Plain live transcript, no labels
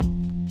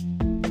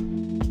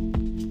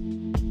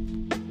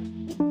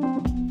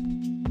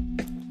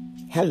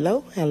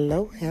Hello,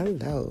 hello,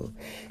 hello,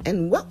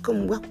 and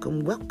welcome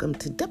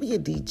to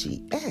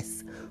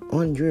WDGS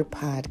on your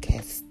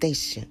podcast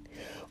station.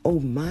 Oh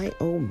my,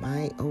 oh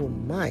my, oh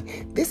my.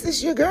 This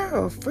is your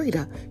girl,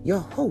 Frida, your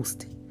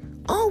host.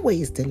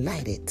 Always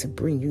delighted to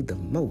bring you the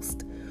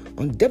most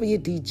on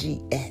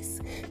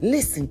WDGS.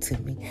 Listen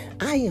to me.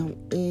 I am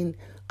in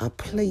a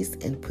place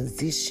and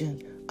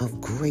position of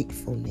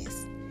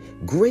gratefulness.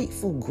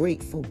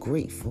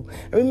 Grateful.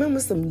 I remember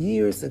some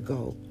years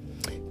ago,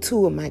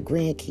 two of my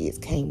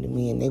grandkids came to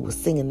me and they were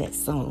singing that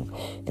song,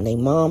 and their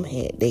mom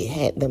had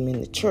them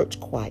in the church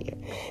choir,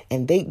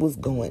 and they was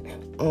going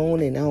on,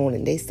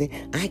 and they said,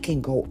 I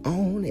can go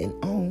on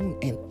and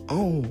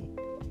on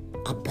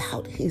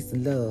about his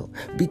love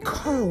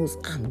because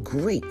I'm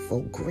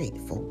grateful.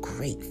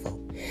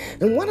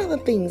 And one of the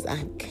things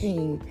I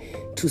came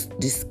to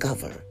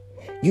discover,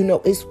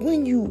 it's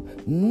when you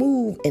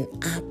move and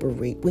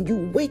operate, when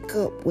you wake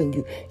up, when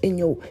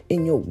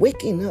you're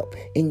waking up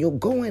and you're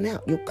going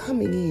out, you're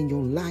coming in,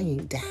 you're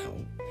lying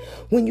down.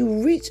 When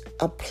you reach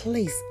a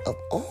place of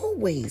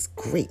always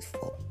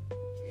grateful,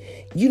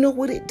 you know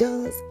what it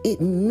does? It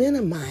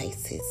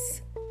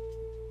minimizes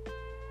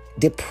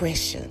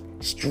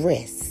depression,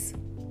 stress,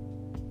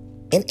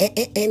 and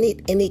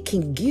it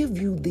can give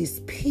you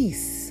this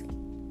peace.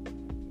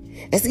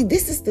 And see,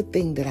 this is the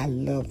thing that I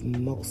love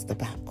most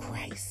about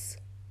Christ.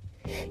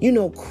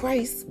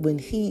 Christ, when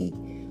he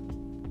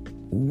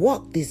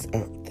walked this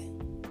earth,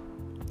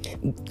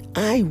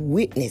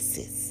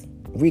 eyewitnesses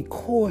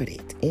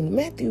recorded in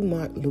Matthew,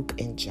 Mark, Luke,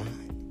 and John.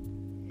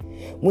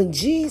 When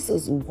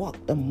Jesus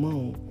walked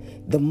among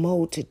the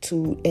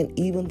multitude and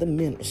even the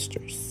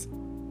ministers,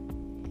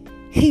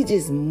 he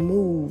just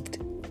moved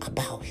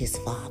about his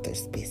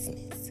Father's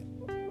business.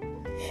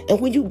 And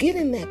when you get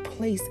in that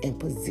place and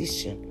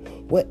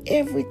position where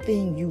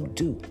everything you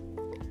do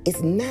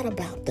is not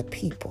about the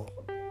people,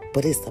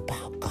 but it's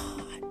about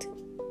God.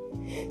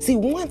 See,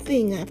 one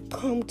thing I've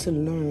come to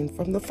learn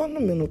from the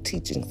fundamental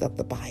teachings of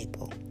the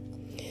Bible,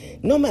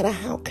 no matter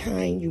how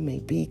kind you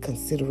may be,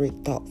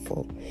 considerate,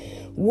 thoughtful,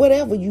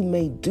 whatever you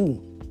may do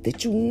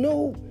that you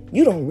know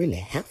you don't really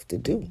have to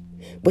do,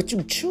 but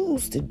you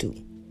choose to do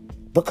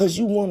because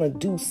you want to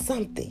do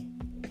something.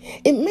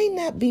 It may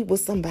not be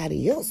what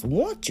somebody else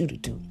wants you to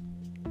do,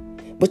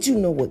 but you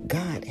know what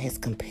God has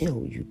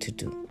compelled you to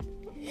do.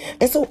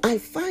 And so I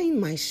find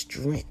much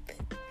strength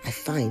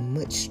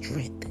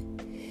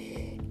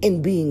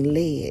in being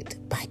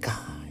led by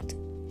God.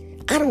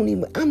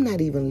 I'm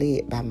not even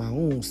led by my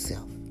own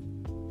self.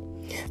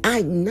 I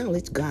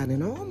acknowledge God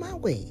in all my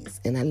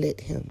ways, and I let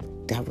him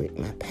direct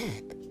my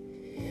path.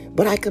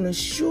 But I can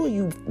assure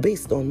you,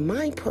 based on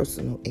my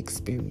personal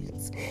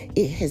experience,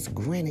 it has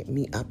granted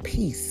me a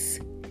peace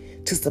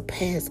to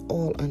surpass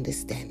all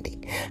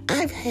understanding.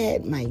 I've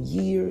had my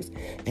years,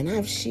 and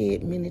I've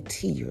shed many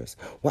tears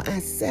where I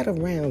sat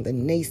around the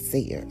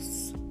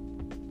naysayers,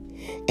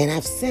 and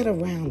I've sat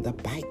around the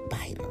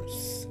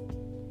backbiters,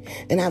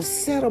 and I've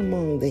sat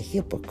among the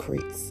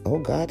hypocrites. Oh,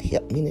 God,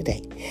 help me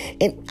today.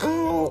 And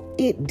all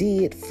it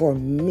did for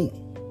me,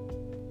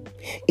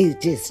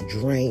 it just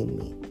drained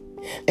me.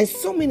 And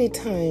so many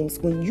times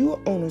when you're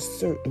on a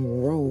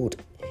certain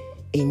road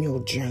in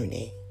your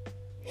journey,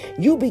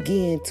 you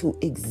begin to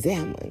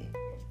examine,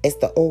 as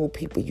the old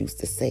people used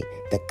to say,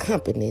 the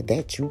company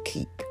that you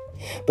keep.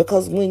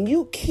 Because when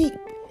you keep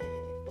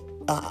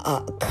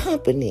a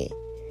company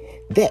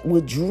that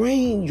will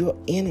drain your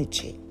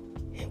energy,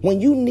 when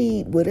you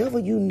need whatever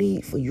you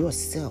need for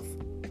yourself,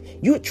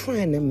 you're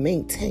trying to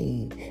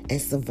maintain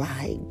and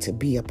survive to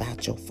be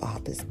about your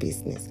Father's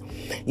business.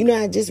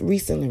 I just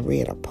recently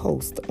read a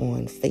post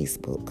on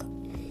Facebook,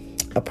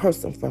 a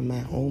person from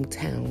my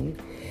hometown,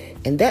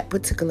 and that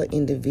particular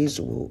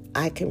individual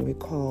I can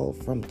recall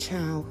from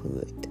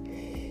childhood,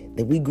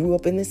 that we grew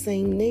up in the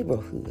same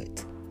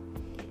neighborhood.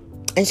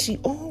 And she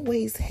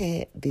always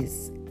had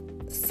this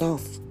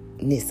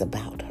softness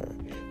about her,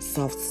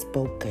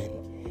 soft-spoken,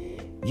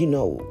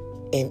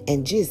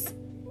 and just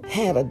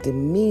had a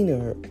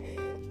demeanor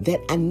that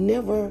I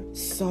never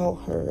saw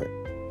her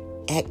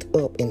act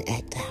up and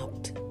act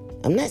out.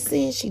 I'm not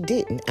saying she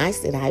didn't. I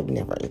said I've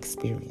never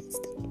experienced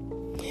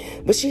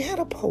it. But she had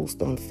a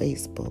post on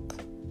Facebook,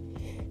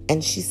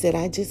 and she said,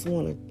 I just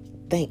want to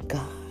thank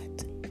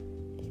God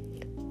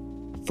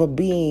for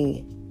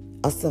being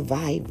a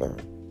survivor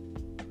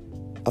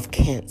of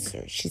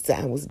cancer. She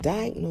said, I was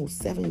diagnosed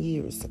 7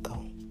 years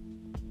ago,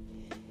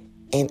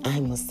 and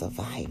I'm a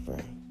survivor.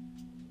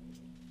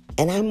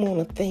 And I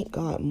want to thank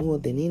God more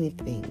than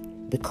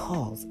anything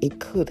because it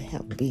could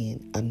have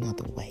been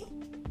another way.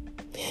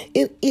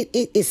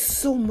 It is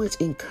so much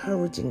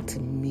encouraging to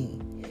me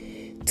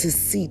to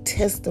see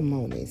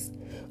testimonies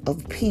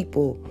of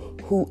people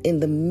who, in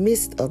the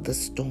midst of the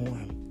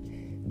storm,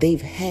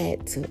 they've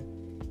had to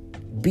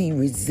be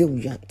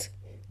resilient.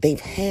 They've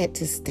had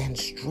to stand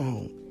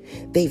strong.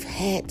 They've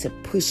had to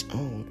push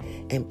on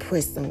and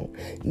press on.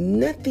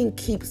 Nothing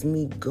keeps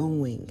me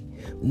going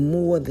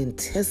more than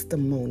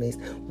testimonies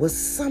with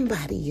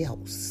somebody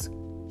else.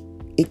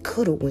 It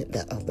could have went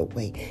the other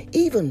way.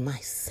 Even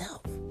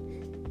myself.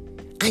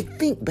 I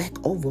think back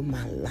over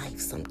my life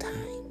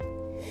sometime,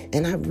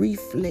 and I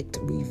reflect,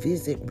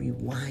 revisit,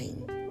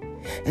 rewind.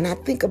 And I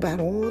think about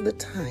all the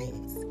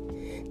times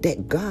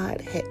that God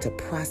had to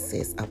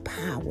process a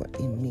power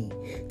in me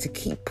to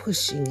keep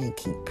pushing and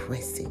keep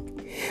pressing.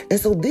 And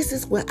so this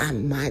is where I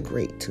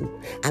migrate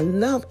to. I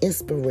love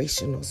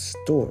inspirational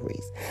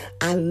stories.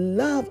 I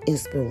love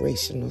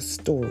inspirational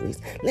stories.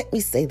 Let me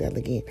say that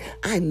again.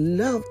 I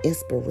love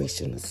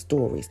inspirational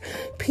stories.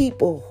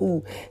 People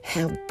who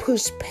have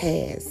pushed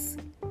past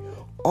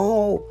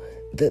all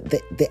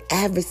the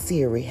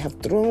adversary have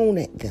thrown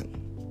at them.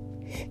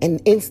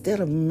 And instead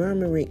of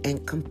murmuring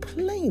and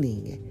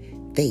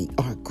complaining, they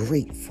are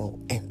grateful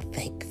and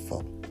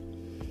thankful.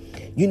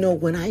 You know,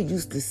 when I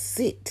used to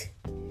sit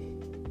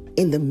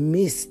in the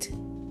midst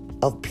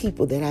of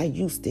people that I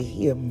used to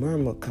hear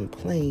murmur,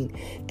 complain,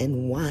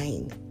 and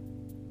whine,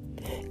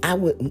 I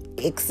would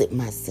exit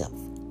myself.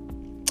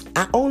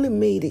 I only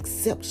made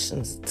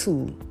exceptions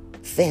to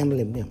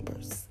family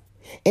members.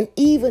 And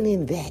even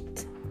in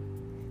that,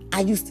 I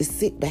used to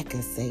sit back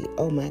and say,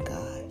 oh my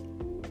God,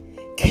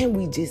 can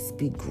we just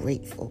be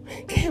grateful?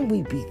 Can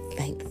we be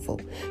thankful?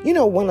 You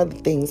know, one of the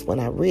things when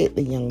I read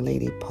the young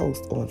lady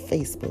post on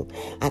Facebook,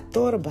 I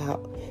thought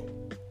about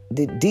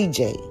the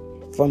DJ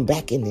from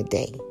back in the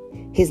day.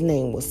 His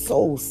name was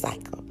Soul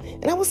Cycle.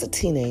 And I was a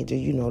teenager,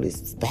 you know, this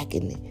was back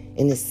in the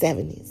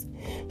 70s.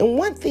 And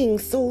one thing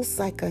Soul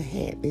Cycle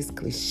had, this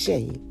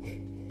cliche,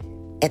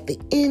 at the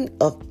end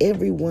of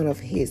every one of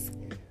his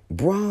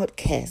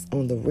broadcast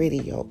on the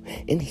radio,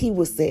 and he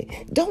would say,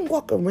 don't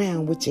walk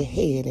around with your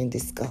head in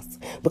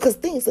disgust, because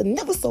things are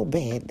never so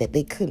bad that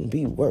they couldn't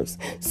be worse.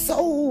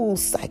 Soul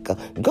Cycle,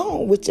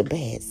 go on with your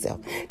bad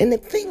self. And the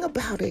thing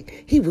about it,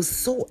 he was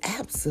so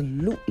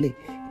absolutely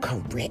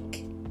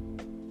correct.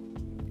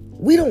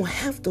 We don't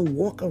have to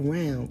walk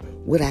around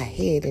with our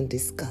head in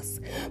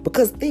disgust,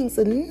 because things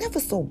are never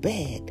so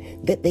bad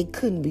that they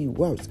couldn't be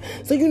worse.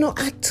 So, you know,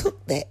 I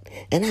took that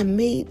and I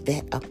made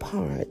that a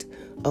part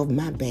of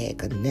my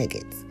bag of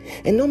nuggets.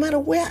 And no matter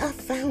where I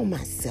found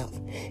myself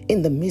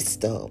in the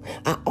midst of,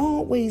 I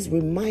always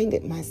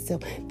reminded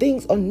myself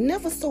things are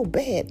never so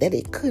bad that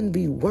it couldn't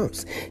be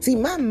worse. See,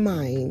 my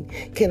mind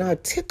can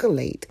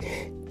articulate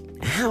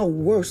how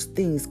worse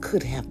things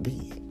could have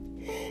been.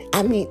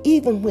 I mean,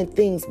 even when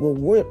things were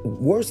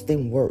worse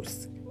than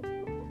worse,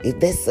 if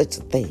that's such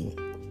a thing,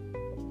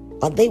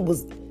 or they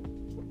was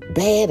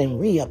bad and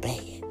real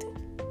bad,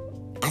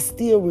 I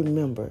still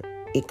remember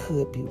it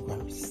could be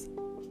worse.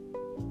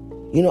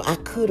 You know, I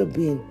could have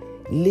been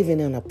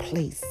living in a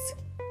place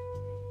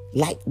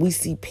like we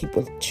see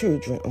people,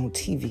 children on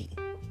TV.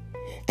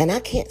 And I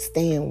can't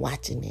stand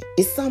watching it.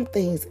 It's some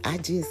things I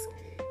just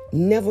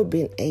never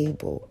been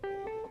able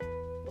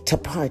to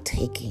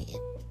partake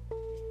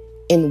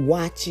in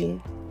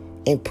watching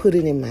and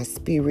putting in my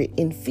spirit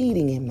and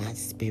feeding in my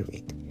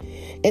spirit.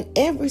 And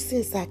ever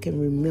since I can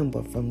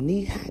remember, from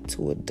knee-high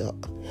to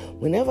adult,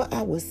 whenever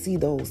I would see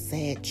those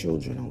sad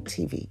children on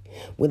TV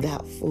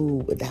without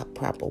food, without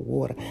proper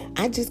water,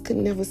 I just could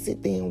never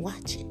sit there and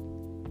watch it.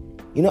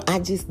 You know, I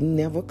just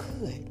never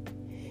could.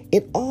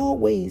 It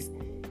always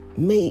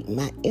made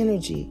my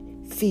energy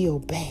feel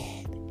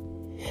bad.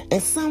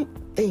 And some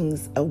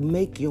things will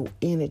make your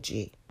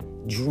energy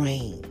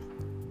drain.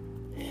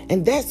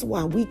 And that's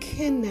why we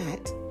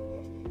cannot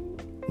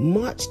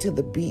march to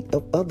the beat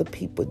of other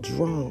people's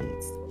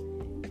drums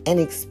and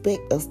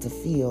expect us to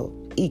feel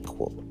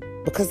equal,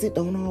 because it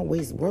don't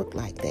always work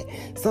like that.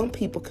 Some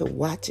people can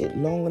watch it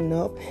long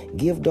enough,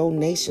 give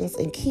donations,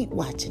 and keep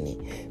watching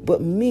it.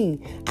 But me,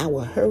 I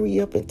will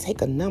hurry up and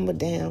take a number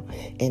down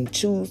and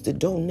choose to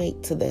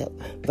donate to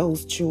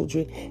those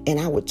children, and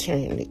I would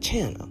turn the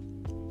channel.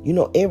 You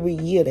know, every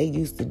year they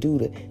used to do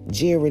the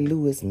Jerry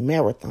Lewis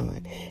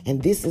Marathon,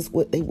 and this is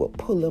what they would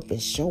pull up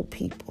and show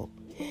people.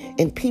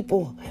 And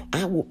people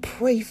I would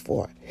pray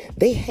for,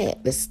 they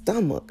had the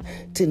stomach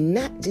to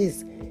not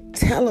just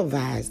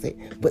televise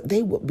it, but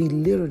they would be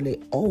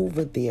literally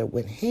over there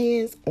with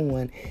hands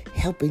on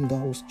helping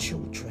those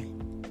children.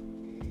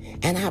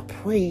 And I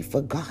prayed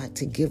for God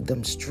to give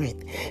them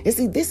strength. And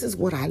see, this is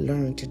what I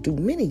learned to do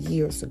many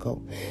years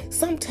ago.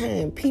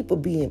 Sometimes people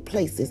be in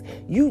places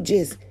you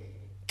just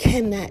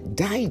cannot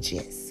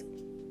digest,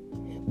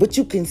 but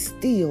you can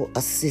still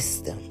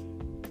assist them.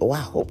 Oh, I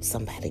hope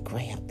somebody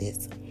grabbed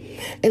this.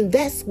 And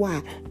that's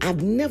why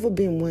I've never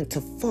been one to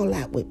fall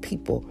out with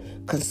people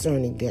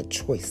concerning their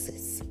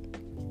choices.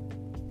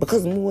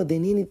 Because more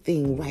than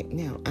anything right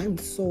now, I'm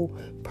so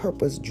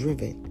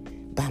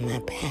purpose-driven by my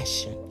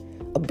passion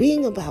of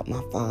being about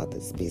my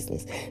Father's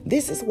business.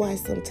 This is why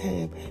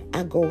sometimes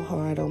I go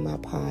hard on my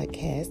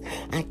podcast.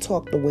 I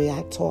talk the way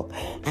I talk.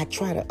 I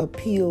try to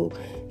appeal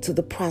to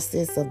the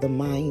process of the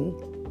mind,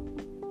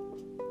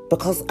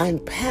 because I'm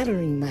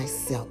patterning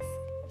myself,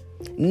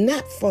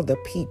 not for the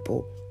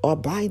people or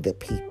by the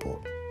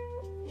people,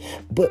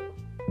 but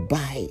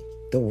by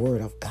the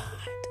Word of God.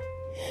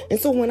 And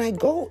so when I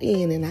go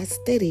in and I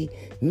study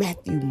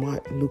Matthew,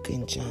 Mark, Luke,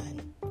 and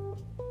John,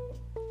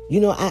 you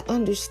know, I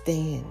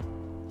understand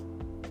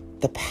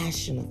the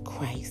passion of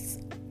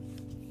Christ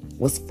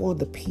was for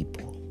the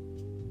people.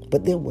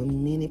 But there were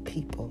many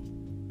people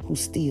who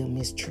still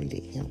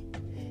mistreated him.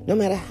 No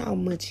matter how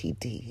much he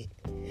did,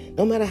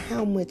 no matter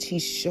how much he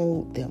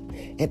showed them,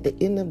 at the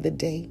end of the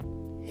day,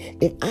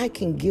 if I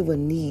can give a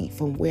need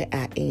from where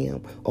I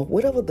am or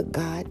whatever the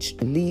God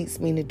leads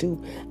me to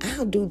do,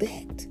 I'll do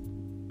that.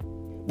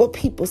 But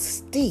people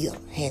still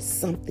had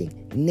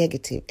something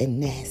negative and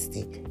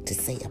nasty to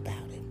say about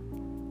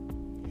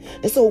him.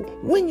 And so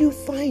when you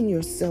find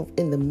yourself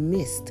in the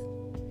midst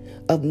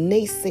of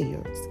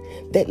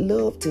naysayers that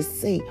love to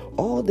say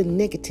all the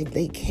negative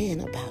they can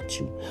about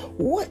you,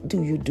 what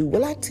do you do?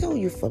 Well, I tell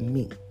you, for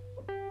me,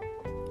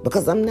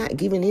 because I'm not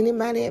giving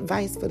anybody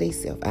advice for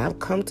themselves. I've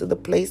come to the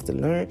place to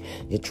learn.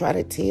 You try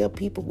to tell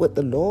people what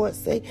the Lord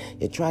say.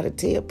 You try to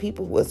tell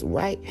people what's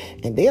right,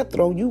 and they'll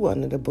throw you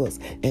under the bus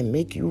and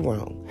make you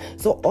wrong.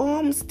 So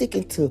I'm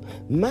sticking to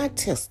my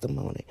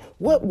testimony,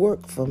 what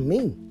worked for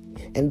me.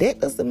 And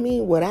that doesn't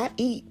mean what I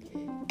eat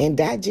and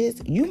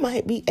digest, you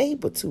might be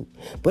able to.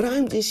 But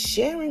I'm just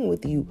sharing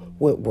with you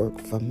what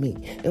worked for me.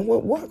 And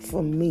what worked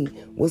for me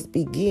was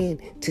begin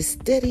to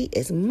study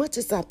as much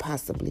as I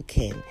possibly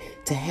can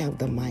to have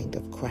the mind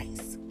of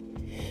Christ.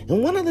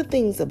 And one of the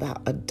things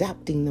about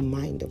adopting the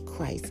mind of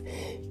Christ,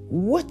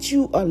 what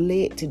you are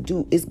led to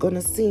do is going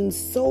to seem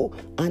so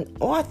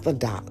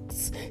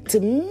unorthodox to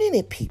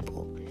many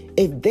people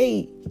if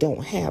they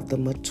don't have the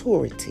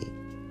maturity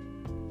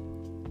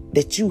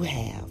that you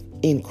have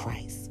in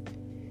Christ.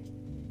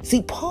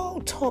 See,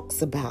 Paul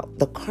talks about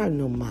the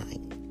carnal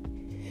mind,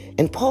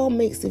 and Paul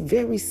makes it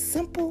very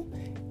simple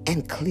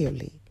and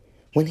clearly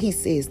when he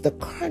says the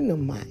carnal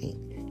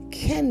mind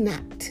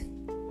cannot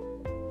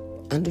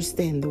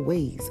understand the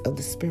ways of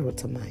the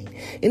spiritual mind.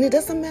 And it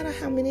doesn't matter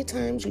how many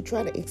times you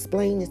try to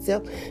explain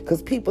yourself,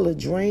 because people will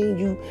drain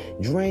you,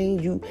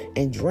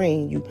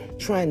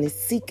 trying to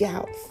seek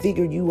out,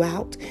 figure you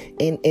out,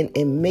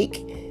 and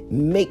make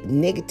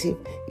negative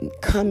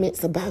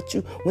comments about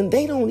you when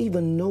they don't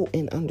even know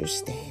and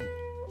understand.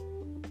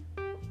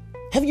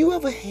 Have you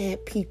ever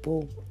had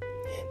people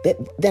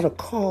that'll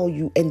call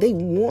you and they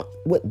want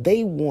what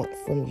they want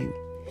from you?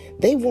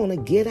 They want to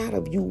get out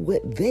of you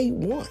what they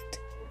want.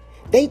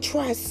 They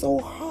try so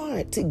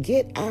hard to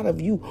get out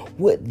of you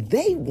what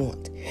they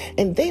want,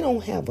 and they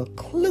don't have a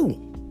clue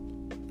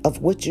of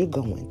what you're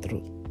going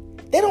through.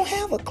 They don't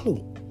have a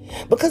clue.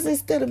 Because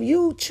instead of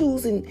you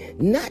choosing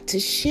not to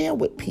share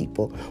with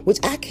people, which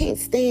I can't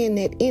stand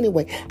that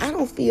anyway, I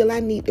don't feel I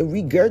need to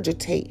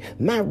regurgitate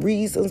my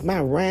reasons,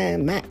 my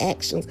rhyme, my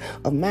actions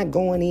of my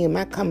going in,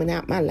 my coming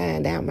out, my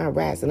lying down, my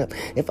rising up.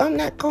 If I'm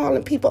not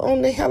calling people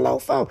on the hello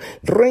phone,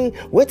 ring,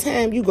 what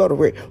time you go to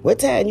work? What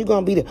time you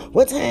going to be there?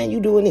 What time you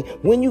doing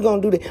it? When you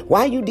going to do that?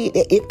 Why you did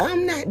that? If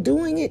I'm not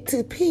doing it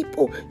to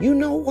people, you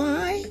know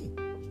why?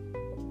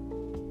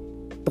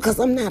 Because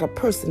I'm not a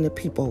person to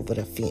peep over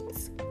the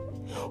fence.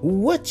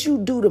 What you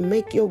do to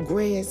make your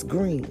grass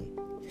green,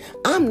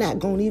 I'm not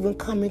going to even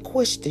come and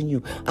question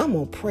you. I'm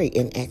going to pray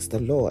and ask the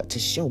Lord to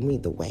show me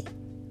the way.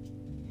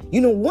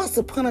 You know, once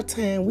upon a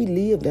time, we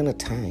lived in a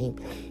time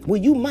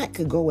where you might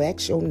could go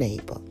ask your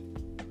neighbor.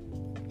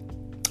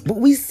 But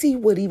we see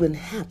what even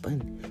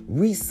happened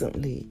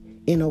recently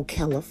in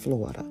Ocala,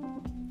 Florida,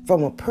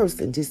 from a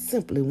person just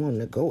simply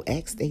wanting to go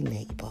ask their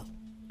neighbor.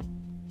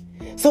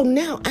 So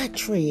now I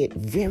tread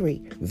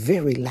very,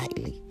 very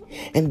lightly.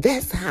 And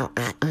that's how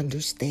I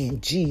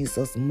understand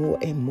Jesus more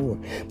and more.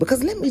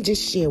 Because let me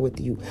just share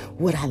with you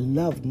what I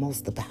love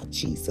most about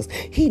Jesus.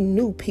 He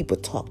knew people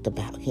talked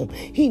about him.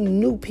 He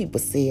knew people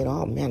said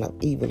all manner of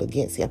evil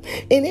against him.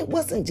 And it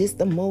wasn't just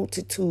the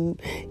multitude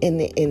in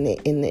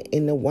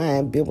the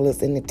wine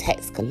bibblers and the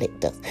tax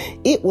collectors.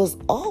 It was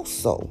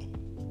also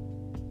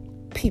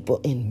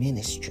people in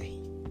ministry.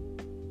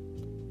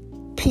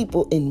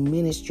 People in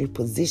ministry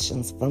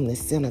positions from the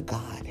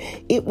synagogue.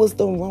 It was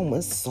the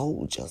Roman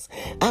soldiers.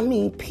 I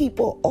mean,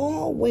 people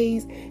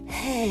always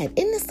had, and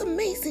it's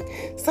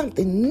amazing,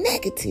 something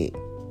negative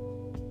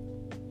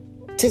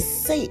to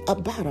say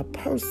about a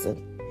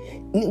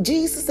person.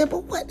 Jesus said,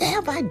 but what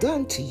have I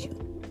done to you?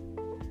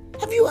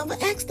 Have you ever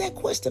asked that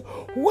question?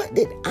 What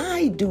did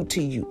I do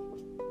to you?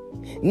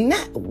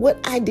 Not what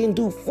I didn't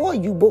do for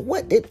you, but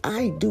what did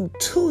I do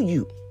to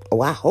you? Oh,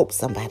 I hope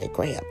somebody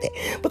grabbed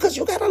that. Because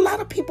you got a lot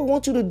of people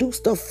want you to do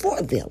stuff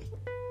for them.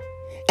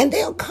 And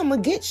they'll come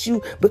against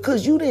you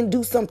because you didn't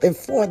do something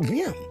for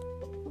them.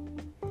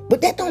 But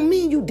that don't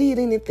mean you did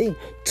anything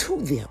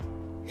to them.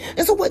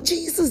 And so what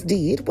Jesus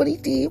did, what he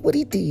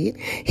did,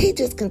 he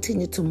just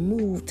continued to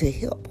move to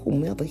help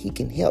whomever he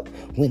can help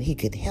when he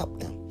could help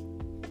them.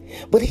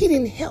 But he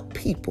didn't help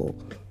people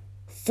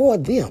for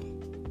them.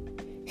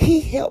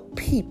 He helped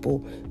people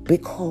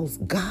because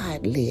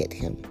God led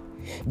him.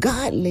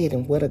 God led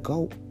him where to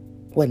go,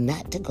 where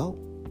not to go.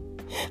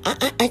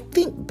 I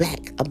think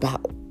back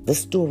about the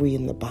story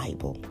in the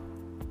Bible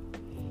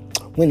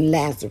when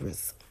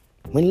Lazarus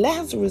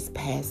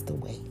passed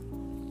away.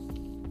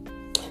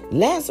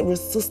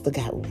 Lazarus' sister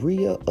got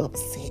real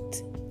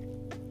upset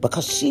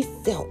because she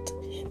felt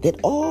that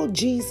all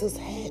Jesus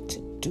had to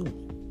do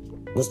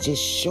was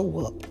just show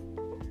up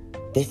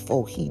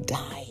before he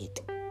died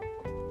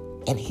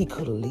and he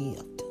could have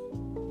lived.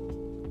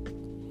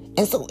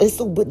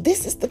 But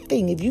this is the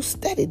thing. If you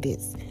study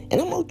this,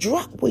 and I'm going to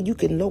drop where you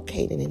can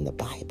locate it in the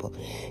Bible.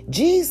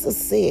 Jesus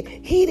said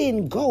he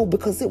didn't go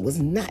because it was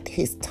not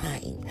his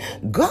time.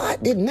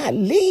 God did not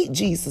lead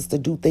Jesus to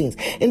do things.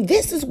 And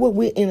this is where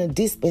we're in a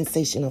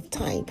dispensation of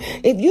time.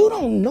 If you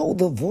don't know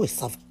the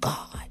voice of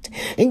God,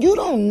 and you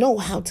don't know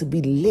how to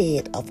be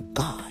led of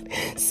God,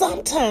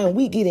 sometimes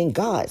we get in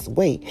God's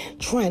way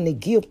trying to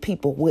give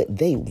people what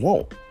they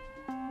want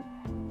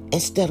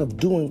instead of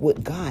doing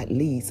what God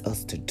leads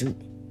us to do.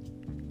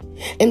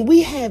 And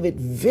we have it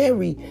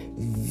very,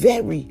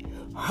 very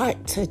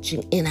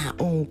heart-touching in our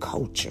own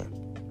culture,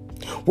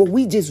 where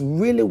we just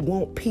really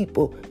want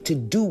people to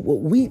do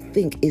what we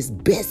think is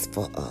best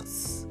for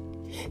us.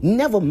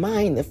 Never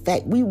mind the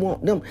fact we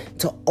want them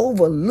to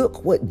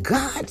overlook what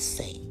God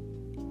say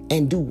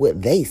and do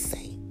what they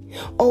say.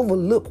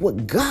 Overlook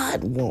what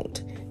God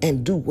want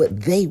and do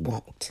what they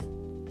want.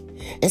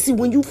 And see,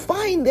 when you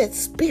find that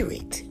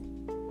spirit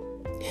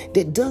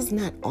that does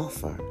not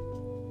offer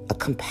a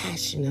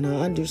compassion and an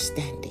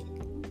understanding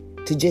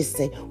to just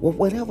say, well,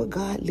 whatever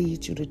God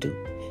leads you to do.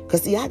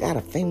 Because see, I got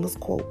a famous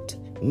quote,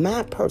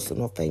 my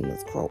personal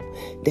famous quote,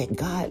 that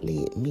God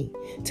led me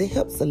to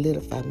help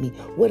solidify me.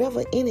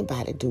 Whatever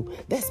anybody do,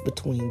 that's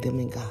between them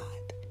and God.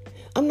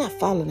 I'm not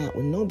falling out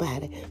with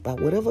nobody by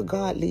whatever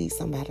God leads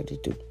somebody to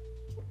do.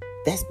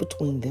 That's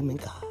between them and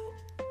God.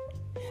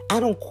 I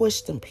don't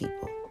question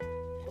people.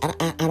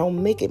 I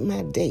don't make it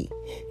my day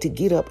to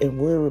get up and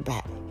worry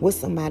about what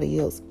somebody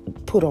else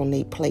put on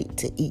their plate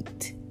to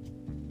eat.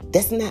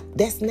 That's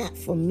not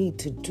for me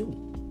to do.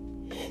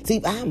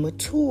 See, I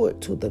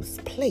matured to this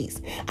place.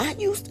 I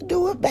used to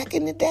do it back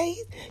in the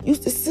days.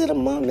 Used to sit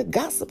among the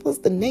gossipers,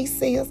 the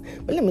naysayers.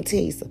 But let me tell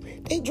you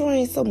something. They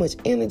drain so much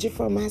energy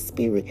from my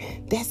spirit.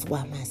 That's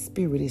why my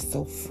spirit is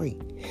so free.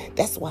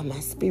 That's why my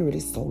spirit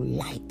is so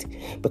light.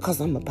 Because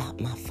I'm about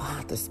my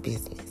Father's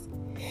business.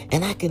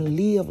 And I can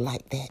live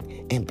like that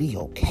and be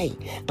okay.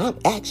 I'm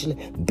actually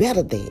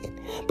better than.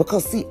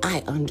 Because see,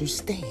 I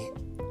understand.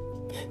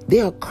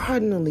 There are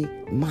carnally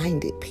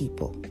minded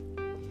people.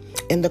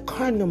 And the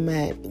carnal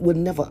mind will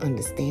never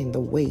understand the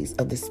ways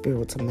of the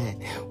spiritual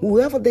mind.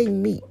 Whoever they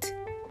meet,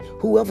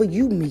 whoever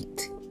you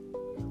meet,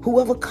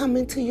 whoever come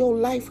into your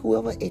life,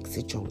 whoever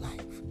exit your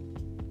life.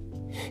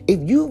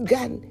 If you've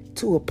gotten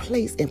to a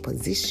place and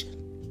position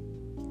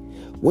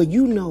where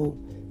you know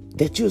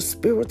that you're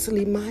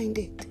spiritually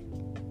minded,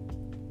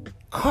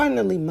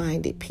 carnally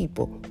minded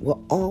people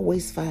will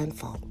always find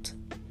fault.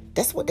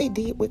 That's what they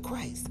did with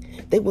Christ.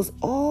 They was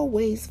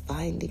always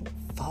finding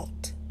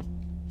fault.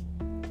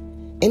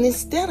 And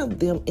instead of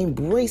them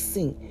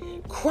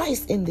embracing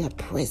Christ in their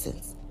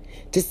presence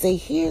to say,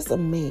 here's a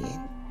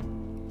man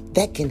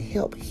that can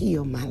help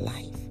heal my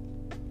life,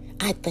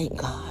 I thank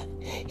God.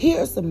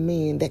 Here's a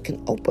man that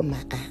can open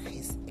my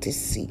eyes to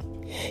see.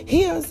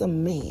 Here's a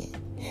man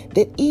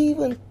that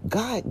even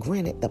God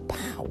granted the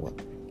power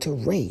to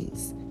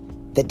raise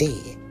the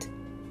dead.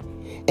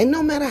 And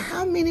no matter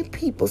how many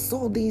people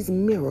saw these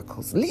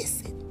miracles,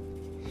 listen,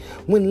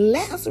 when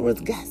Lazarus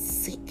got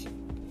sick,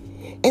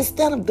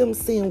 instead of them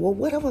saying, well,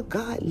 whatever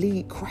God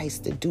lead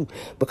Christ to do,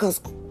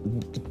 because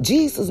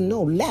Jesus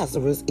knows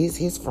Lazarus is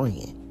his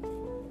friend.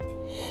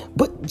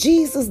 But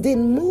Jesus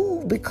didn't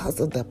move because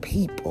of the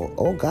people.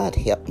 Oh, God,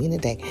 help me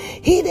today.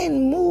 He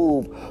didn't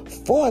move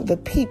for the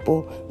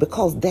people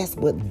because that's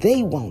what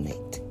they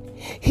wanted.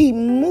 He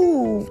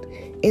moved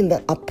in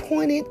the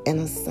appointed and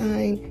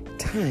assigned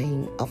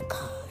time of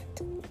God.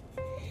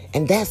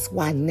 And that's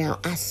why now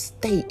I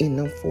stay in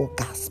them 4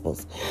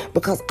 gospels,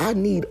 because I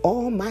need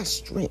all my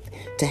strength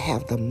to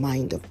have the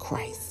mind of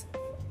Christ.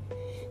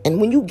 And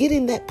when you get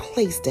in that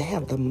place to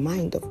have the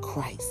mind of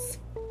Christ,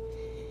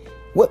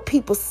 what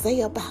people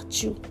say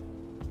about you,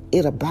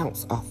 it'll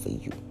bounce off of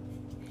you.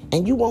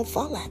 And you won't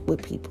fall out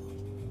with people,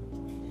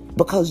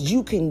 because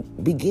you can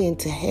begin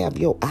to have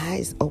your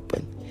eyes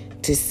open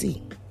to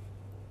see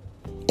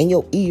and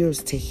your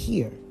ears to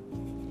hear.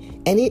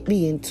 And it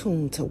be in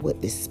tune to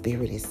what the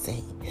Spirit is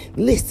saying.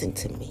 Listen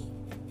to me.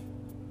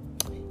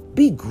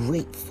 Be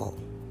grateful.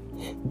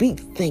 Be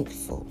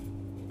thankful.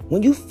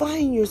 When you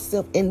find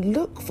yourself, and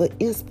look for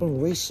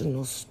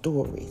inspirational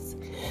stories.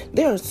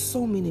 There are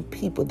so many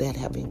people that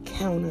have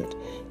encountered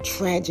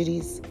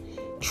tragedies,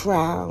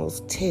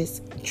 trials,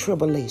 tests,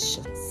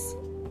 tribulations.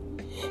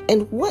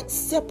 And what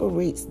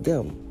separates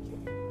them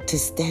to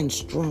stand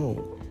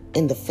strong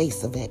in the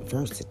face of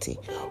adversity?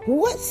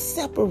 What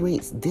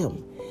separates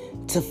them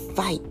to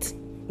fight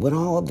with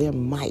all their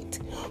might?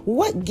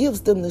 What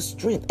gives them the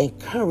strength and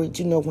courage?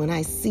 You know, when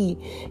I see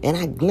and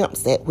I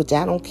glimpse at, which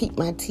I don't keep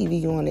my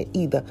TV on it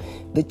either,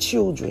 the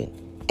children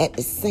at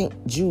the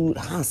St. Jude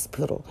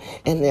Hospital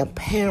and their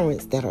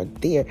parents that are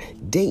there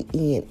day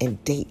in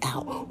and day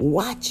out,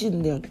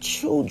 watching their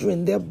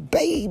children, their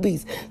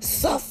babies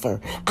suffer.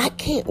 I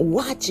can't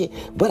watch it,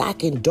 but I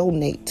can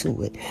donate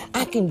to it.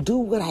 I can do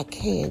what I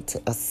can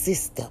to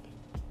assist them.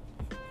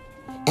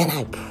 And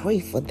I pray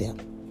for them.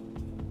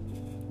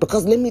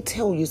 Because let me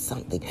tell you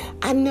something,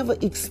 I never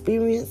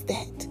experienced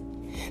that.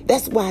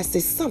 That's why I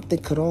say something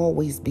could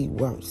always be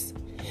worse.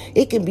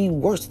 It can be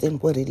worse than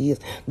what it is.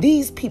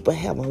 These people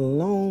have a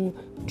long,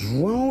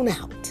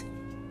 drawn-out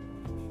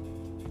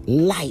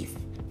life,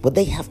 but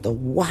they have to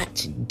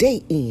watch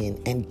day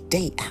in and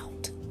day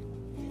out.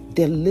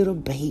 Their little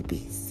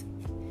babies,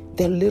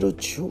 their little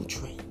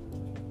children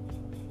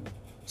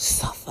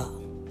suffer,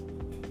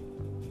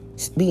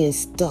 being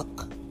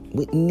stuck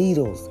with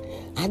needles.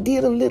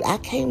 I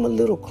came a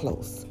little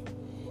close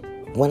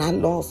when I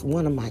lost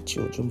one of my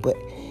children, but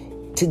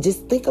to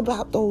just think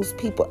about those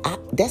people,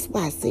 that's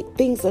why I say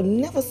things are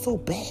never so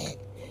bad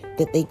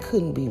that they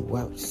couldn't be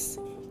worse.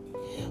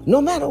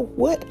 No matter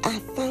what I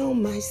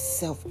found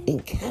myself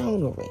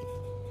encountering,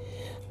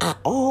 I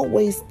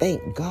always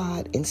thank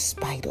God in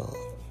spite of.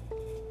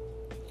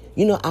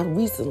 You know, I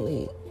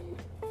recently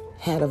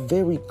had a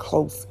very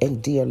close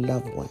and dear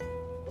loved one,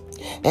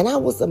 and I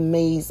was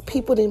amazed.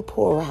 People didn't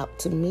pour out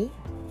to me,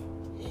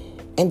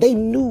 and they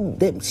knew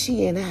that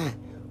she and I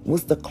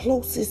was the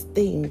closest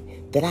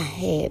thing that I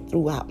had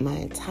throughout my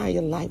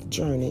entire life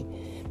journey.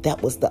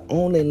 That was the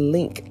only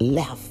link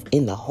left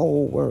in the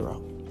whole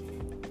world.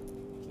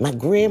 My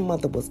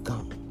grandmother was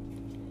gone.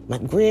 My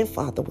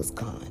grandfather was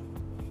gone.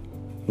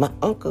 My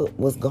uncle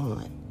was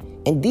gone.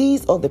 And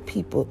these are the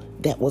people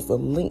that was a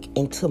link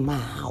into my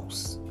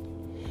house.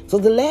 So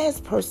the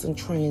last person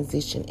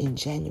transitioned in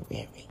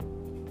January.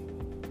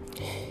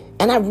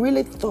 And I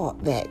really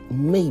thought that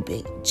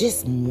maybe,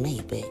 just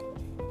maybe,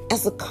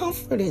 as a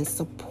comfort and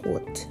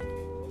support,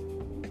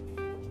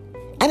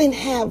 I didn't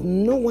have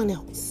no one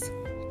else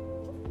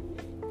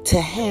to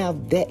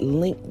have that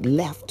link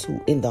left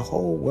to in the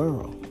whole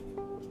world.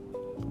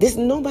 There's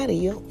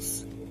nobody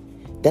else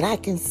that I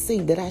can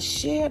see that I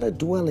shared a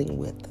dwelling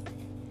with,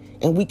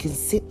 and we can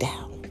sit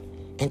down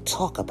and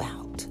talk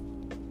about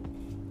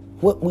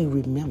what we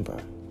remember.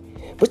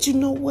 But you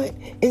know what?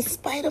 In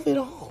spite of it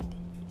all,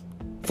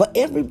 for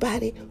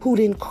everybody who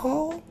didn't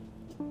call,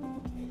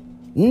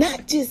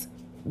 not just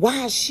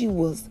while she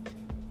was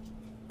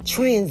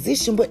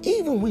transitioned, but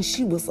even when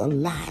she was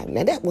alive.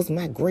 Now that was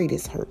my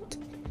greatest hurt.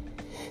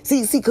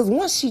 See, because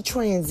once she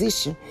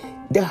transitioned,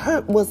 the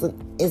hurt wasn't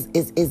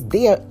is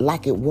there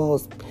like it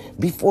was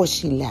before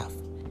she left.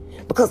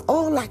 Because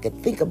all I could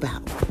think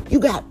about, you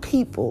got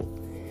people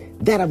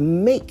that'll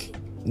make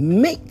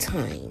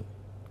time,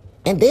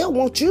 and they'll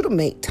want you to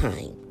make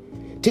time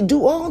to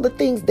do all the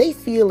things they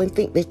feel and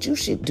think that you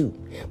should do.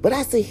 But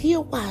I say,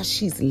 here while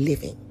she's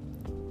living,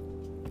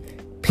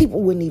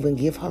 people wouldn't even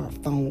give her a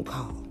phone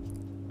call.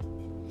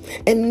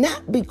 And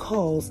not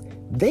because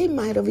they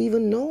might have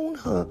even known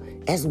her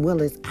as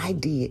well as I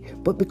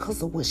did, but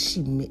because of what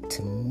she meant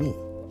to me.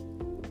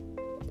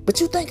 But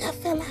you think I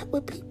fell out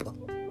with people?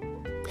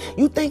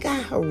 You think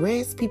I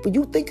harassed people?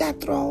 You think I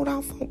throwed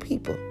off on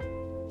people?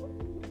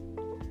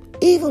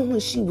 Even when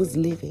she was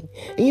living.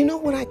 And you know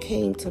what I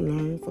came to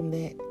learn from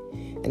that?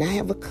 And I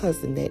have a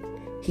cousin that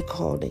he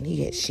called and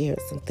he had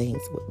shared some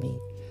things with me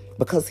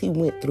because he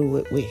went through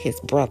it with his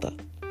brother.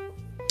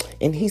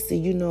 And he said,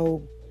 you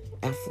know,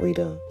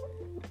 Alfreda,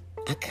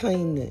 I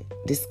came to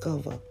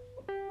discover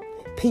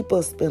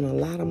people spend a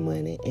lot of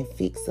money and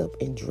fix up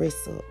and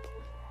dress up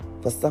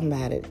for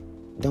somebody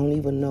don't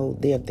even know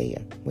they're there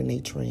when they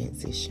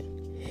transition.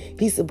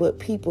 He said, but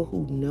people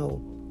who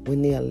know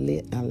when they're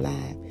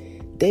alive,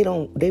 they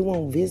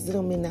won't visit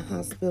them in the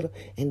hospital,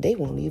 and they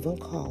won't even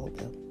call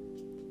them.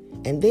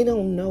 And they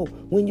don't know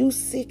when you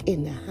sick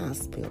in the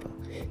hospital.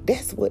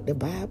 That's what the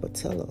Bible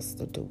tells us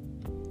to do.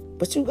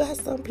 But you got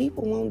some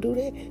people won't do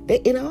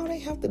that. And all they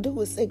have to do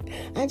is say,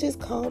 I just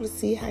called to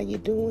see how you're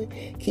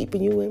doing,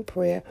 keeping you in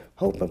prayer,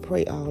 hope and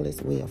pray all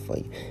is well for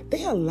you.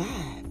 They're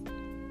alive.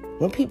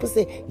 When people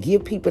say,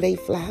 give people their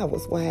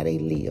flowers while they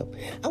live.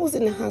 I was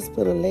in the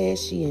hospital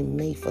last year in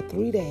May for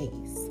 3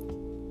 days.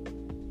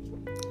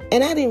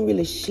 And I didn't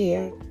really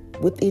share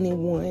with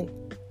anyone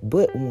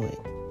but one.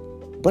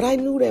 But I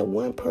knew that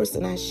one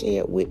person I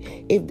shared with,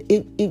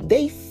 if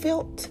they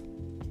felt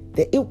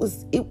that it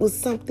was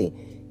something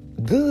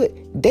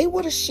good, they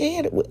would have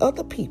shared it with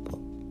other people.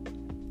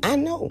 I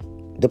know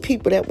the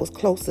people that was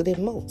closer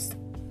than most.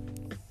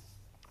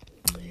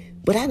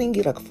 But I didn't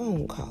get a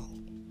phone call.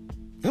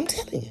 I'm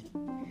telling you.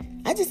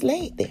 I just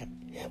laid there.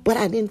 But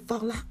I didn't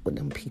fall out with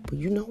them people.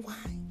 You know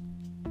why?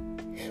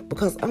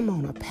 Because I'm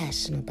on a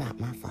passion about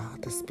my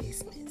Father's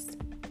business.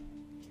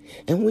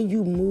 And when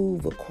you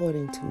move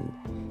according to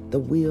the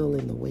will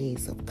and the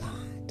ways of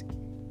God,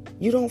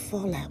 you don't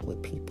fall out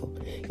with people.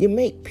 You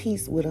make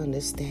peace with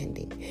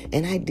understanding.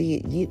 And I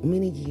did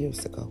many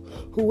years ago.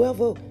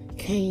 Whoever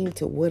came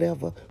to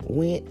whatever,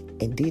 went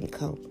and didn't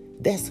come,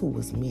 that's who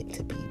was meant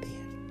to be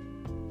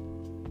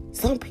there.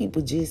 Some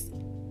people just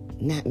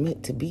not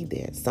meant to be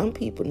there. Some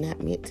people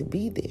not meant to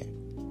be there.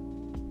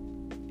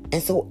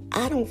 And so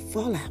I don't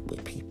fall out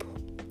with people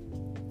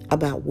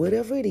about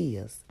whatever it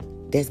is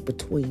that's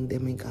between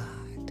them and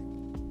God.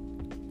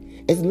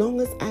 As long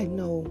as I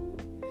know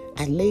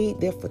I laid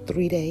there for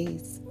 3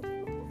 days,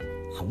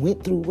 I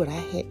went through what I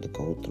had to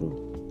go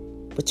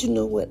through. But you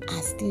know what? I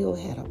still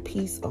had a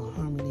peace, a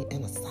harmony,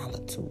 and a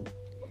solitude.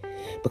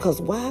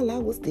 Because while I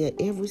was there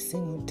every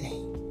single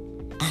day,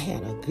 I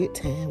had a good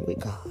time with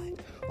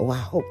God. Oh, I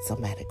hope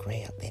somebody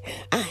grabbed that.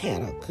 I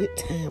had a good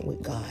time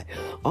with God.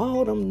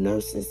 All them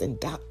nurses and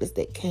doctors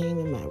that came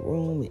in my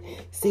room and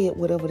said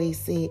whatever they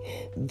said,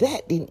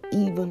 that didn't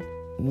even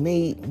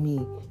make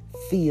me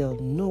feel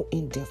no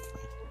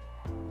indifferent,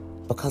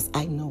 because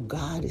I know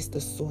God is the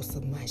source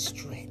of my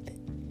strength.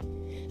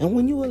 And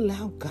when you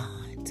allow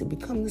God to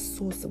become the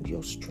source of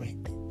your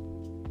strength,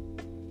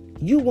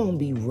 you won't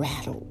be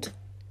rattled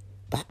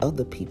by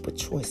other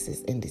people's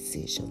choices and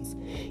decisions.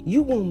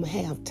 You won't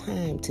have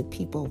time to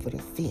peep over the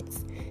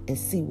fence and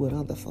see what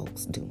other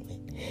folks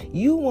doing.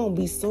 You won't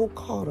be so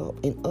caught up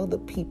in other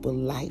people's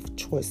life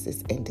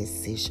choices and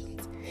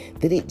decisions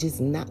that it just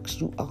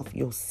knocks you off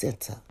your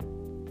center,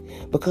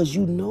 because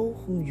you know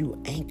who you're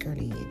anchored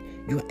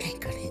in. You're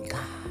anchored in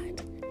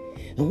God.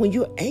 And when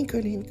you're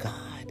anchored in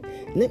God,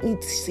 let me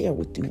share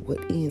with you what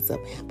ends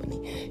up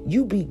happening.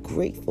 You be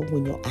grateful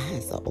when your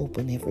eyes are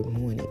open every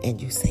morning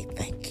and you say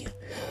thank you.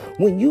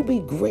 When you be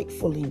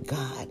grateful in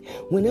God,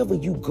 whenever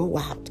you go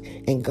out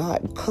and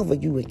God cover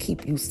you and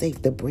keep you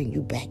safe to bring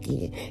you back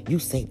in, you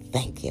say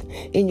thank you.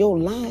 In your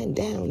lying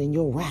down and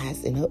your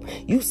rising up,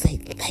 you say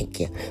thank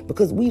you,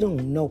 because we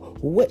don't know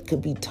what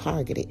could be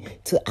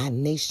targeted to our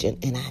nation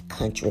and our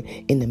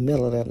country in the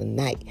middle of the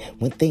night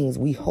when things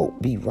we hope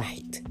be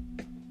right.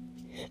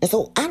 And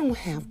so I don't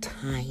have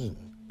time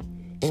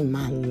in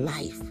my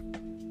life,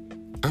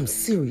 I'm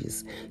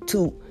serious,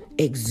 to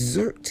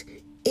exert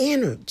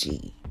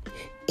energy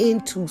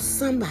into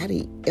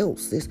somebody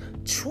else's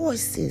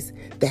choices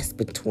that's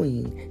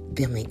between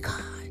them and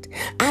God.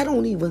 I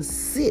don't even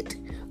sit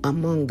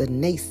among the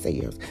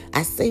naysayers.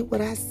 I say what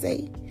I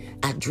say.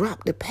 I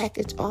drop the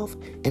package off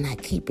and I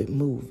keep it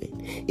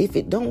moving. If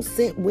it don't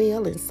sit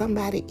well in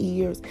somebody's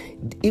ears,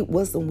 it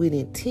wasn't with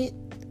intent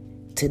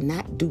to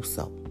not do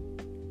so.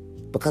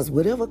 Because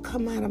whatever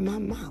come out of my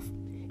mouth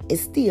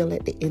is still,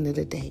 at the end of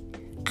the day,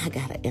 I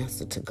got to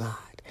answer to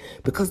God.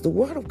 Because the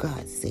Word of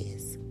God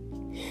says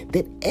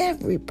that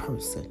every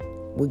person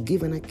will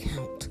give an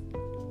account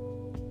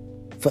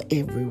for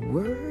every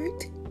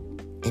word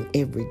and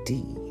every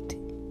deed,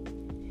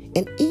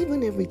 and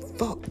even every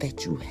thought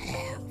that you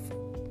have.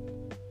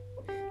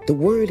 The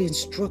Word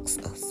instructs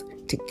us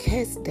to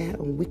cast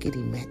down wicked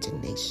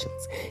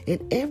imaginations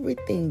and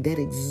everything that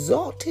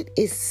exalted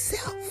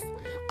itself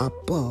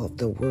above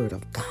the Word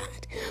of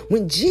God.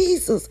 When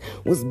Jesus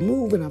was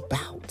moving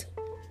about,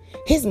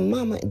 his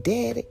mama and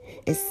daddy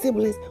and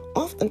siblings,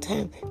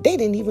 oftentimes, they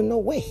didn't even know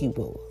where he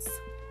was.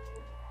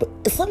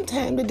 But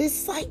sometimes the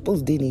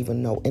disciples didn't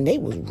even know, and they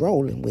was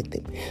rolling with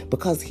him,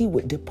 because he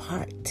would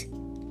depart.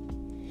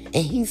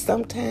 And he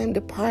sometimes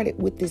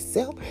departed with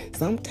himself.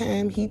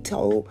 Sometimes he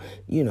told,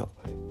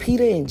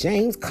 Peter and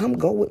James, come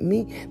go with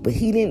me. But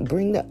he didn't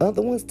bring the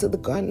other ones to the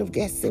Garden of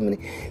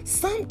Gethsemane.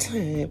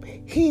 Sometimes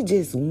he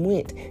just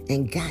went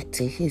and got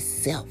to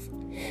himself.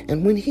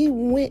 And when he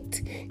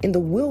went in the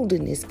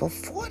wilderness for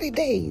 40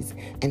 days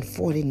and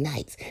 40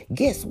 nights,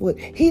 guess what?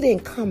 He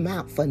didn't come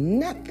out for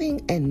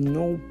nothing and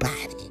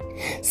nobody.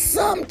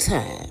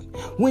 Sometime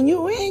when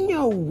you're in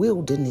your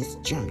wilderness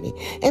journey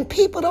and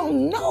people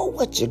don't know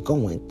what you're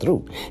going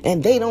through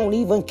and they don't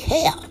even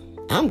care.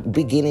 I'm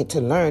beginning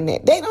to learn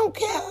that they don't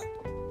care.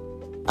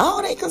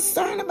 All they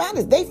concerned about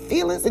is their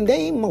feelings and their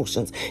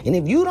emotions. And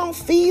if you don't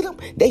feed them,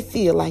 they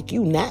feel like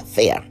you not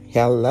fair.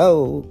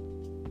 Hello.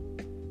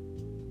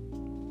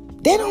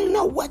 They don't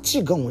know what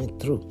you're going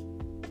through.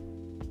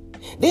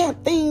 There are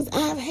things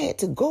I've had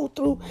to go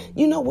through.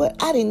 You know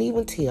what? I didn't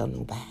even tell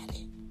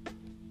nobody.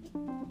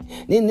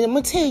 Then I'm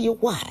going to tell you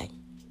why.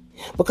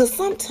 Because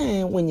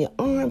sometimes when you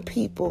arm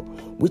people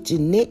with your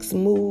next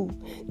move,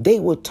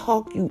 they will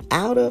talk you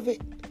out of it.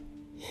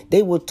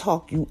 They will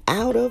talk you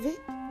out of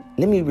it.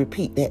 Let me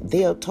repeat that.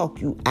 They'll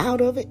talk you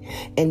out of it,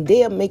 and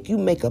they'll make you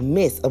make a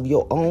mess of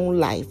your own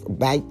life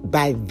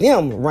by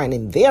them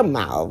running their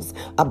mouths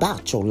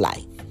about your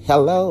life.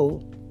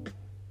 Hello?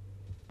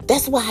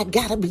 That's why I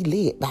gotta be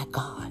led by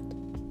God.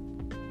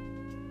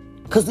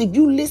 Because if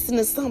you listen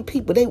to some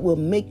people, they will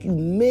make you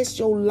mess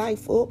your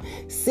life up,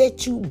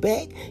 set you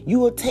back. You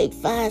will take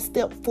 5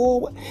 steps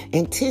forward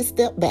and 10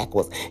 steps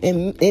backwards.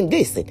 And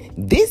listen,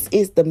 this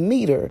is the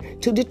meter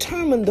to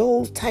determine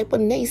those type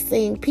of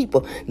naysaying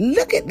people.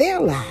 Look at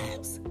their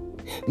lives.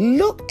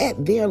 Look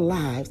at their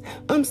lives.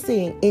 I'm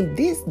saying in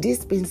this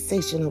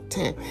dispensation of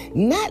time,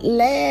 not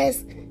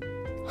last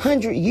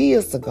 100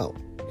 years ago,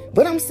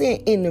 but I'm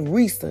saying in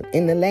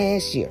the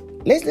last year.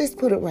 Let's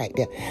put it right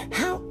there.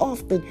 How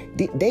often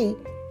did they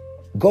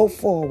go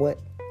forward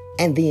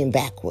and then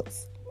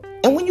backwards?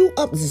 And when you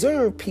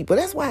observe people,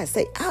 that's why I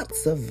say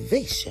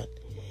observation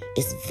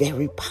is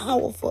very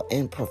powerful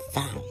and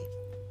profound.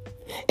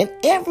 And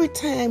every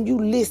time you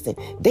listen,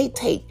 they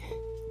take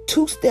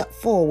 2 steps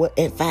forward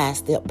and 5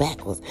 steps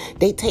backwards.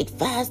 They take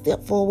 5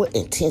 steps forward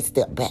and 10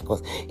 steps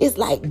backwards. It's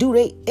like, do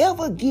they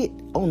ever get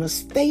on a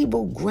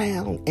stable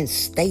ground and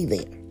stay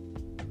there?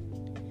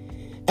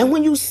 And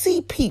when you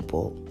see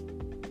people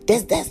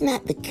that's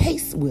not the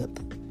case with,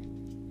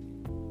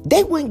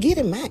 they wouldn't get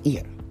in my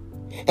ear.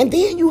 And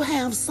then you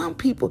have some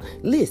people,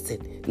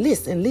 listen.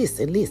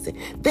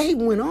 They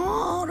went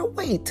all the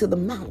way to the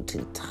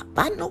mountaintop.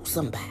 I know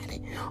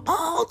somebody.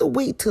 All the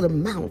way to the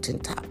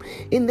mountaintop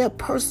in their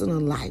personal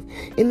life,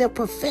 in their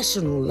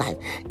professional life.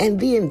 And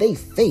then they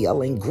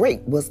fell, and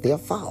great was their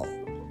fall.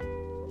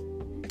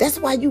 That's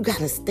why you got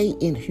to stay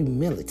in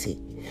humility.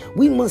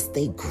 We must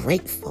stay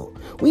grateful.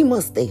 We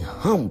must stay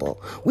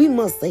humble. We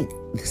must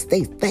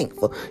stay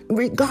thankful,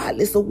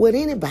 regardless of what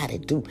anybody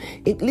do.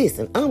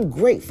 Listen, I'm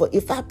grateful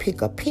if I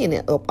pick a penny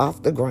up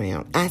off the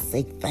ground. I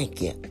say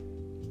thank you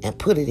and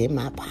put it in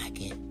my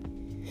pocket.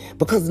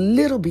 Because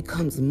little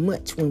becomes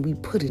much when we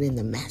put it in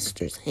the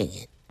master's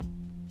hand.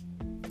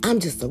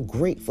 I'm just a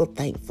grateful,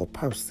 thankful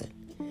person.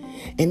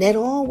 And that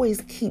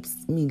always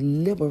keeps me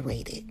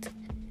liberated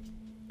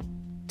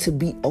to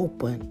be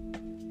open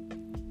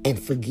and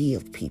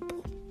forgive people.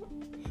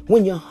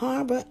 When you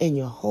harbor and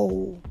you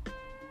hold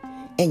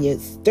and you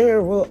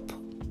stir up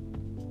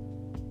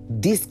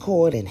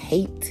discord and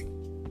hate,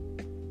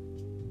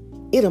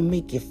 it'll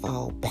make you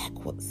fall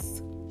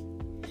backwards.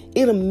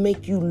 It'll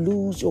make you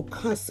lose your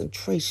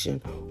concentration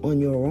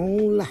on your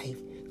own life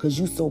because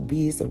you're so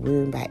busy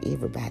worrying about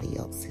everybody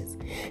else's.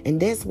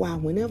 And that's why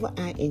whenever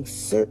I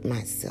insert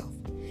myself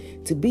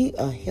to be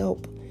a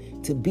help,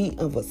 to be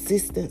of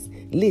assistance,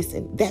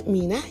 listen, that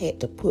means I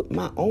had to put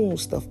my own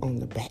stuff on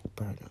the back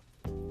burner.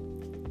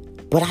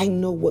 But I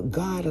know what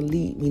God will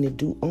lead me to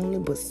do only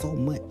but so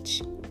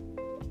much.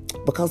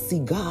 Because see,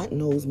 God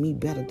knows me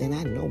better than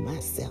I know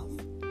myself.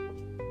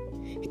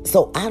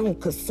 So I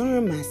don't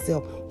concern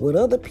myself what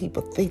other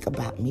people think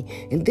about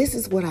me. And this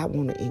is what I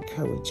want to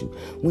encourage you.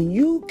 When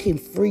you can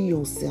free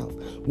yourself,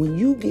 when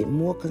you get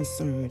more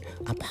concerned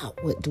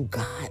about what do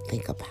God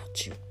think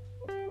about you?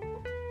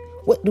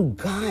 What do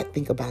God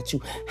think about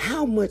you?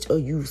 How much are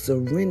you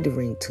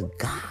surrendering to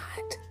God?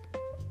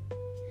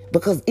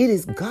 Because it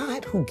is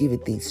God who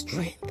giveth thee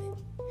strength.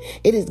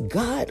 It is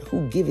God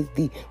who giveth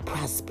thee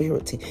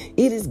prosperity.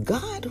 It is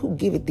God who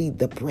giveth thee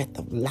the breath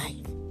of life.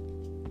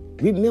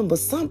 Remember,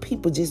 some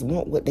people just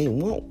want what they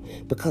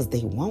want because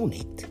they want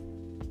it.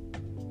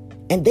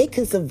 And they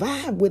can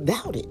survive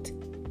without it.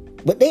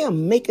 But they'll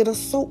make it a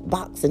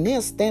soapbox and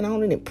they'll stand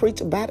on it and preach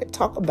about it,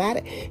 talk about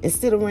it, and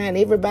sit around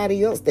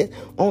everybody else that's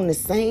on the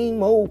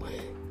same old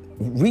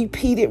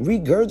repeated,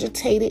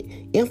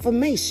 regurgitated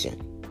information.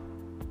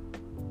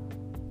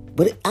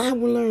 But I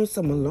learned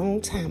something a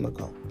long time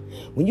ago.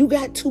 When you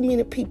got too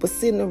many people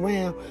sitting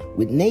around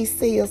with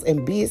naysayers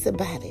and busy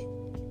about it,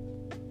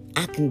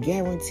 I can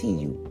guarantee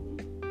you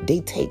they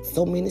take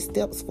so many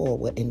steps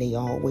forward and they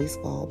always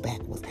fall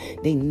backwards.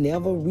 They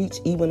never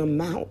reach even a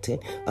mountain,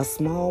 a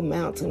small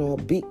mountain or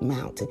a big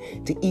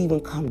mountain to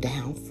even come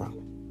down from.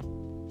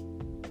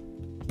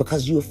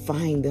 Because you'll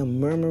find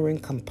them murmuring,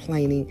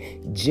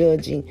 complaining,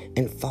 judging,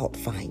 and fault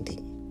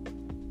finding.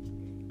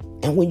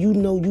 And when you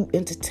know you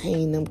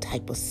entertain them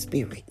type of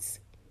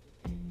spirits,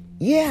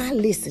 yeah, I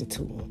listen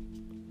to them.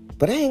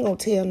 But I ain't going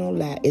to tell no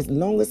lie. As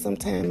long as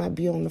sometimes I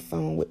be on the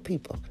phone with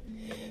people,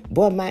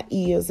 boy, my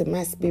ears and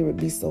my spirit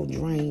be so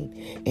drained.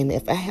 And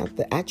if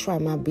I try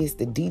my best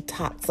to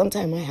detox.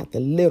 Sometimes I have to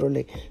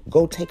literally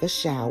go take a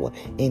shower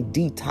and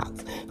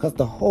detox. Because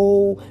the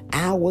whole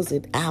hours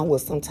and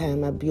hours,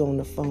 sometimes I be on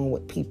the phone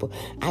with people.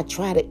 I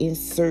try to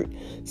insert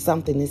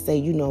something and say,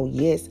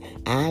 yes,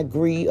 I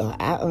agree or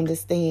I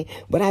understand.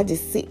 But I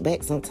just sit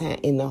back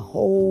sometimes and the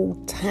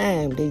whole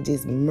time they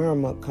just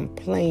murmur,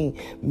 complain,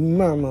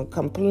 murmur,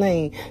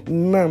 complain,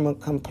 murmur,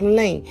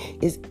 complain.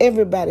 It's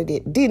everybody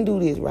that didn't do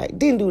this right,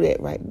 didn't do that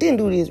right, didn't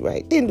do this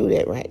right, didn't do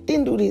that right,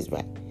 didn't do this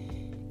right.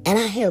 And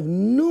I have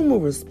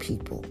numerous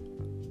people.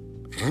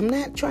 I'm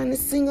not trying to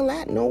single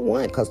out no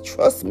one, because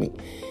trust me,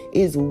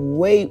 it's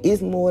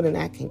more than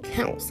I can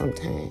count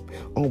sometimes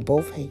on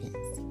both hands.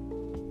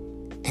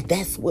 And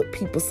that's what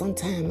people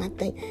sometimes, I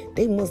think,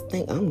 they must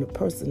think I'm the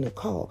person to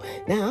call.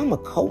 Now, I'm a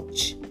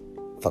coach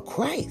for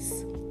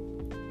Christ.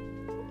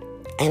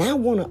 And I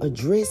want to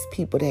address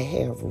people that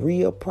have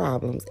real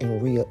problems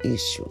and real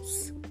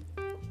issues.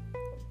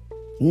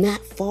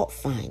 Not fault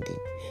finding,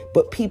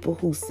 but people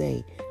who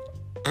say,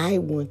 I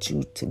want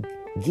you to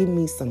give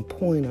me some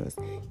pointers,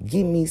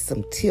 give me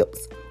some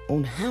tips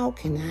on how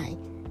can I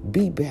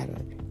be better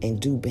and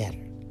do better.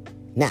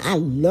 Now, I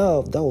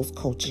love those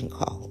coaching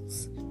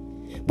calls.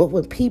 But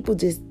when people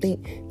just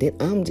think that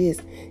I'm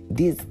just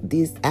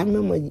this, I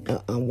remember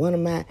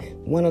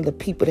one of the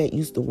people that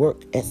used to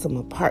work at some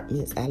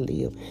apartments I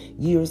lived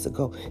years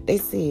ago, they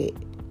said,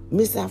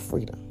 Miss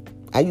Alfreda,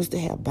 I used to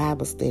have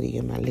Bible study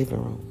in my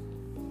living room.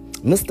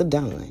 Mr.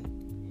 Don.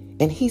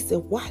 And he said,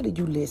 why do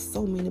you let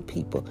so many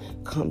people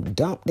come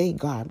dump their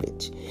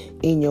garbage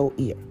in your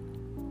ear?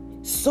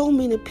 So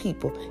many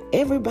people,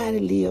 everybody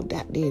lived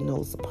out there in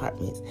those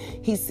apartments.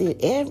 He said,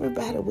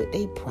 everybody with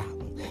their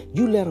problems,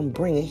 you let them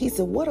bring it. He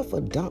said, what if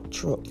a dump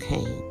truck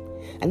came?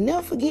 I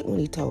never forget when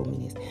he told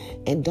me this,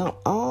 and dump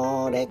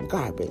all that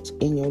garbage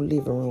in your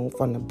living room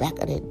from the back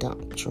of that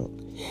dump truck.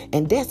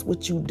 And that's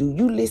what you do.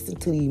 You listen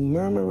to these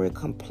murmuring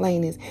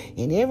complainers,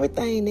 and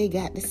everything they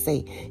got to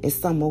say is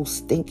some old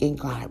stinking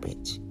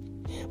garbage.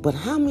 But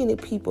how many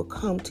people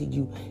come to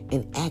you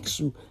and ask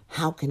you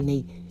how can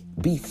they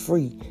be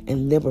free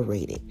and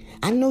liberated?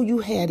 I know you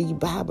had these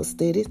Bible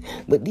studies,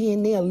 but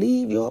then they'll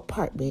leave your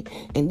apartment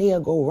and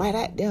they'll go right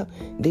out there.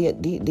 They'll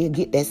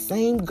get that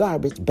same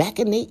garbage back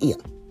in their ear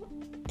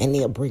and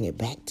they'll bring it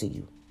back to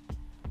you.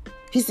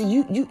 He said,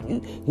 you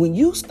when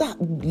you stop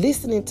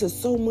listening to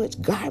so much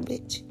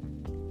garbage,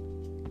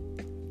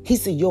 he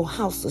said, your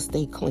house will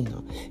stay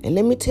cleaner. And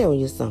let me tell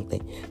you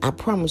something. I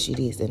promise you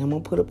this, and I'm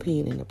going to put a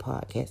pin in the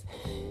podcast.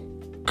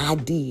 I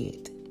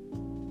did,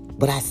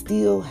 but I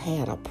still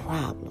had a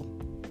problem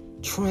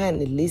trying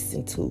to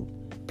listen to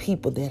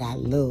people that I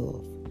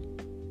love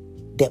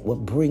that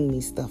would bring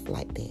me stuff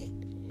like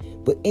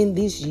that. But in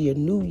this year,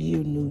 new year,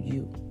 new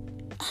you,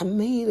 I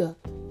made a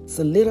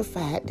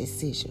solidified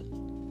decision.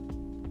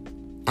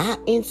 I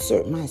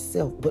insert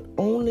myself, but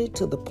only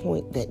to the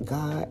point that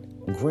God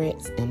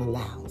grants and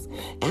allows.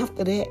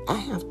 After that, I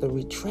have to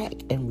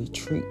retract and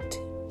retreat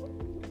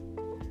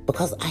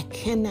because I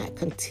cannot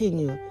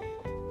continue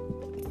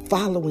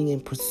following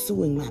and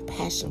pursuing my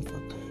passion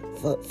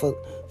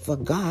for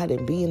God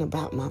and being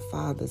about my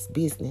Father's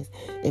business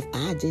if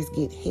I just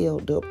get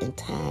held up and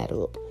tied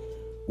up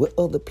with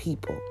other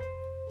people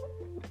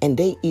and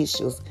they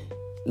issues.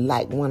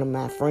 Like one of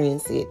my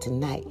friends said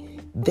tonight,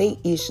 they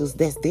issues,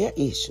 that's their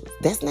issues.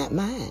 That's not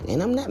mine,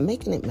 and I'm not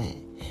making it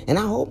mine. And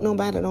I hope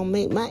nobody don't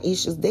make my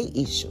issues their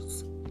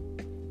issues.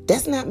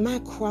 That's not my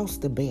cross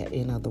to bear,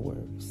 in other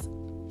words.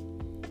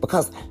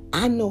 Because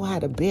I know how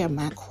to bear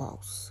my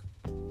cross.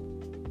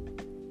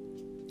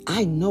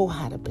 I know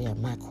how to bear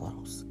my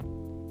cross.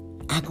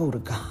 I go to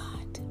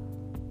God.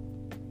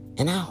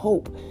 And I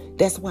hope,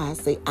 that's why I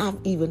say I've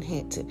even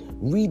had to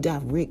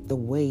redirect the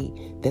way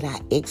that I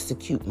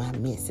execute my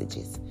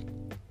messages.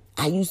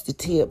 I used to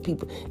tell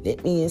people,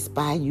 let me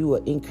inspire you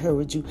or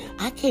encourage you.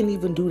 I can't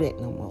even do that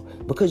no more.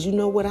 Because you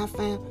know what I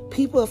found?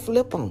 People will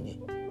flip on you.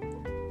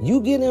 You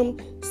give them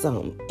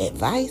some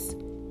advice,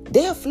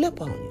 they'll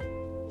flip on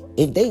you.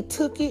 If they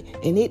took it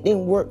and it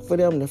didn't work for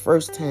them the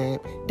first time,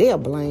 they'll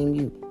blame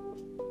you.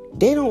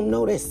 They don't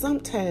know that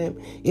sometimes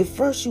if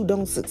first you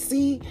don't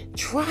succeed,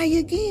 try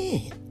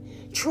again.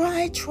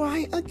 Try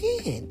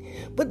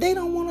again. But they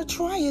don't want to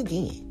try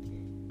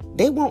again.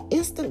 They want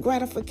instant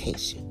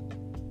gratification.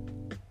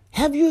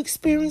 Have you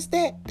experienced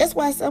that? That's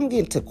why I'm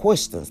getting to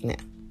questions now.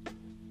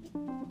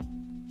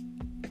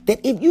 That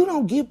if you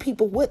don't give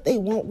people what they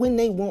want, when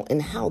they want,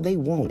 and how they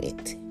want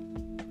it,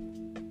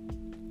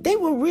 they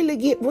will really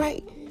get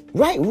right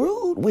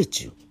rude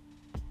with you.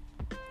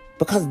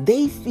 Because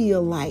they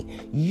feel like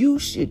you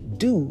should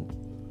do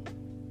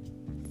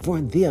for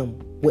them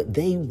what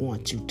they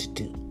want you to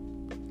do.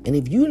 And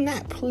if you're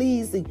not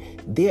pleasing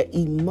their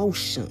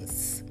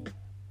emotions,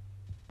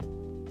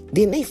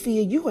 then they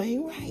feel you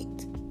ain't right.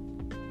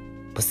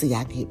 But see,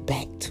 I get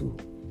back to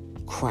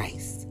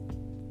Christ.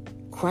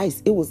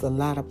 Christ, it was a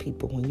lot of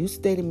people. When you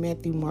study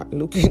Matthew, Mark,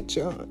 Luke, and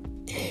John,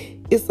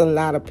 it's a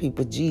lot of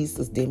people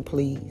Jesus didn't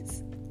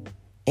please.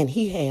 And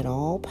he had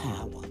all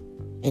power,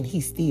 and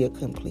he still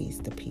couldn't please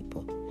the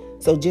people.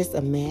 So just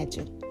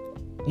imagine,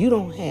 you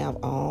don't have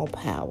all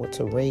power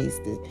to raise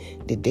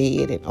the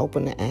dead and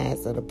open the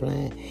eyes of the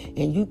blind,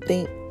 and you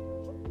think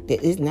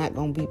that it's not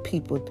going to be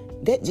people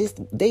that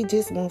they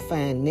just won't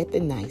find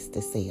nothing nice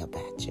to say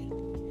about you.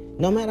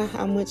 No matter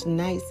how much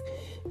nice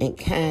and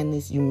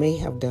kindness you may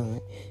have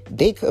done,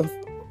 they could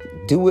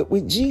do it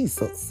with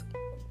Jesus.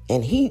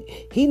 And he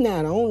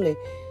not only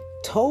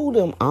told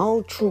them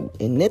all truth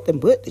and nothing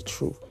but the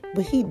truth,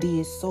 but he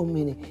did so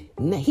many.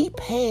 He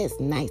passed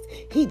nice.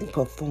 He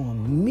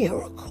performed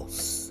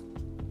miracles.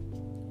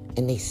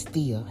 And they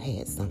still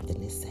had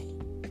something to say.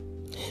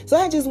 So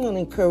I just want to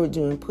encourage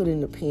you and put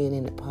in the pen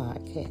in the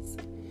podcast.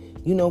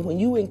 You know, when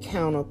you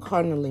encounter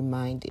carnally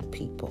minded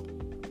people,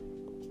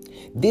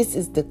 this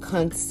is the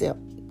concept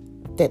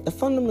that the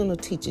fundamental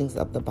teachings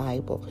of the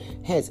Bible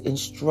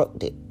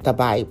instructed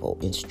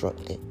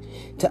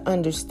to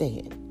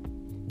understand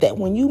that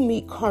when you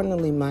meet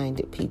carnally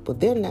minded people,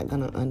 they're not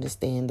going to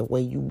understand the way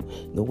you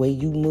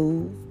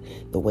move,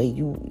 the way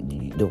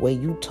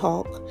you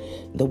talk,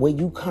 the way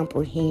you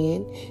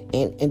comprehend,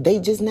 and they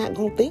just not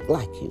going to think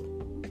like you.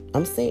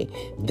 I'm saying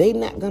they're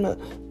not going to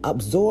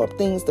absorb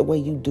things the way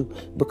you do,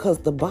 because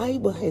the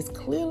Bible has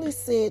clearly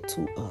said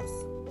to us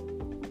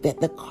that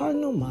the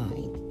carnal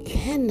mind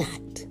cannot,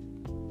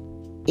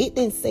 it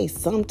didn't say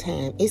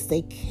sometime, it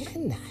say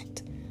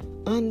cannot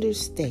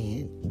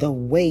understand the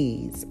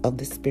ways of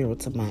the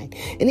spiritual mind.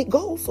 And it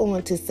goes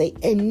on to say,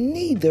 and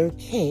neither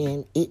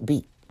can it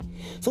be.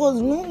 So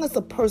as long as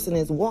a person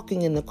is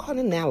walking in the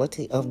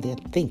carnality of their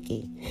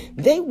thinking,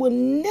 they will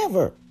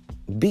never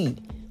be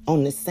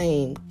on the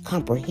same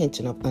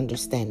comprehension of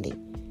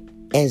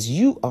understanding as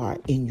you are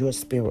in your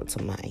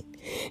spiritual mind.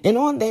 And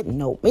on that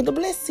note, may the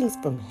blessings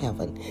from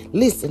heaven,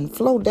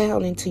 flow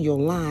down into your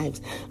lives.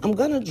 I'm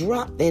going to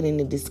drop that in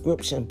the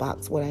description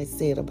box, what I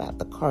said about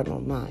the carnal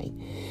mind.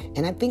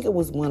 And I think it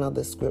was one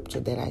other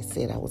scripture that I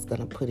said I was going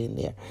to put in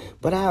there.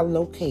 But I'll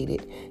locate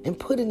it and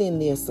put it in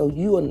there so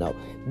you will know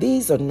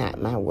these are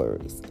not my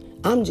words.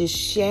 I'm just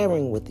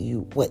sharing with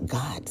you what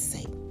God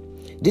says.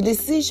 The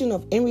decision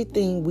of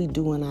everything we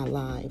do in our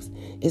lives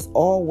is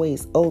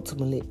always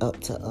ultimately up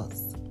to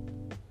us.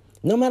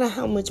 No matter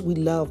how much we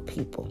love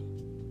people,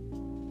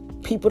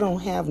 people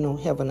don't have no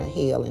heaven or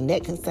hell, and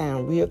that can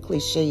sound real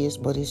cliche-ish,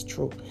 but it's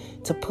true,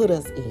 to put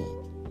us in.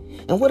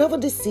 And whatever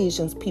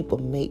decisions people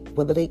make,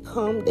 whether they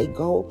come, they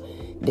go,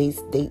 they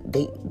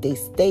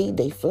stay,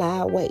 they fly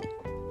away,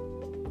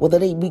 whether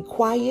they be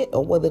quiet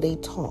or whether they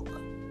talk,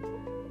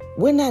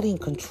 we're not in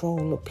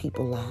control of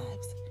people's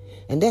lives.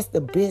 And that's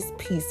the best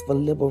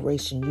peaceful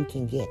liberation you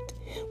can get.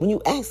 When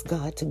you ask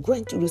God to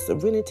grant you the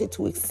serenity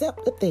to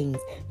accept the things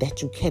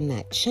that you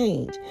cannot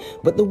change.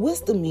 But the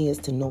wisdom is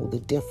to know the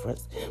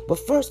difference. But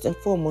first and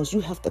foremost,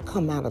 you have to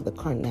come out of the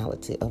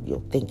carnality of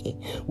your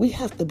thinking. We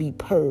have to be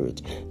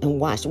purged and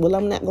washed. Well,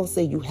 I'm not going to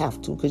say you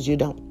have to, because you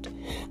don't.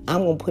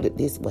 I'm going to put it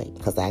this way,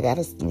 because I got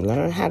to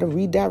learn how to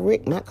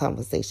redirect my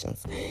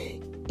conversations.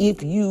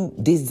 If you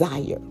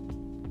desire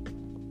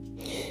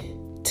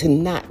to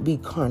not be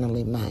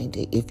carnally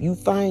minded, if you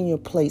find your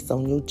place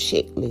on your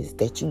checklist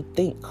that you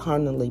think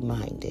carnally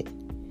minded,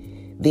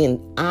 then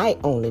I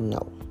only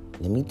know.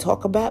 Let me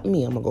talk about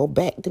me. I'm going to go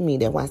back to me.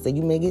 That's why I say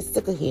you may get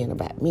sick of hearing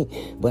about me.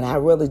 But I'd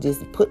rather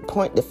just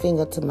point the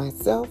finger to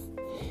myself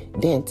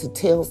than to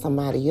tell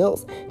somebody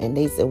else. And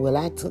they say, well,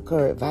 I took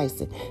her advice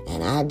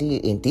and I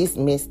did, and this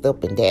messed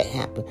up and that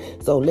happened.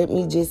 So let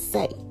me just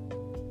say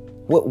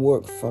what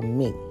worked for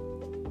me.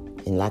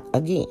 And like,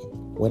 again,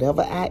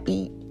 whatever I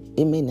eat,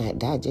 it may not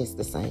digest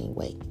the same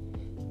way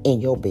in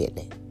your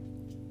belly.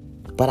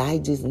 But I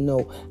just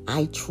know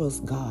I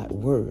trust God's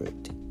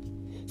word.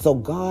 So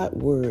God's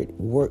word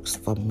works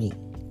for me.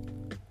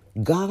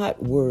 God's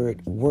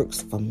word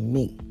works for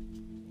me.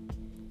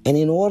 And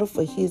in order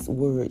for his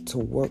word to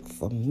work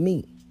for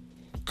me,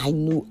 I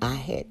knew I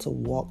had to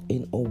walk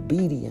in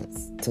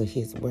obedience to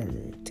his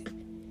word.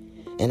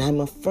 And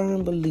I'm a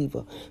firm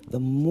believer, the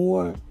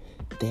more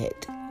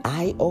that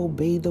I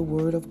obey the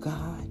word of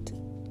God,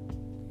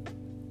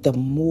 the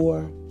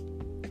more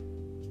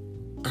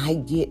I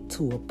get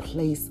to a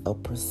place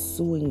of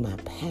pursuing my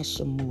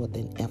passion more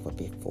than ever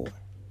before.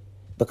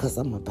 Because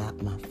I'm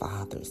about my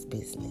Father's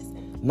business,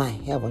 my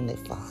Heavenly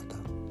Father.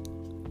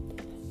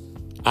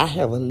 I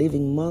have a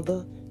living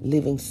mother,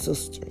 living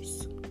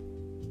sisters.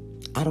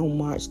 I don't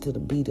march to the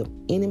beat of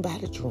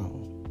anybody's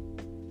drum.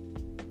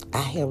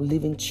 I have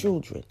living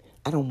children.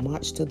 I don't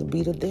march to the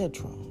beat of their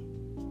drum.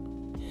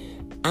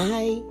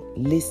 I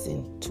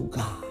listen to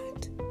God.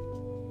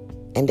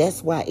 And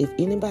that's why if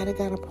anybody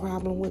got a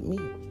problem with me,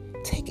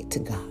 take it to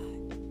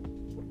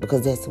God.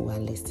 Because that's who I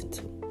listen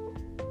to.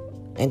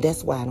 And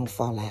that's why I don't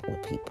fall out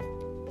with people.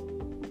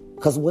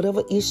 Because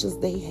whatever issues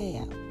they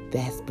have,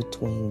 that's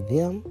between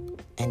them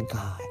and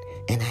God.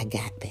 And I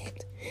got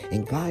that.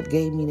 And God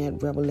gave me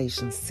that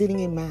revelation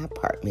sitting in my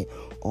apartment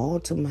all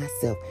to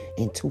myself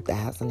in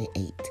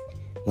 2008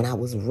 when I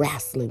was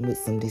wrestling with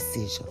some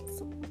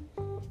decisions.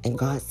 And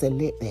God said,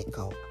 let that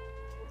go.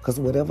 Because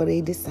whatever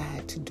they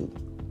decide to do,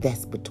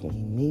 that's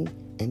between me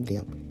and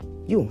them.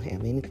 You don't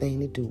have anything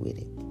to do with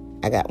it.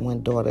 I got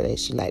one daughter that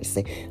she likes to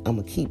say, I'm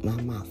going to keep my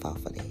mouth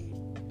off of that.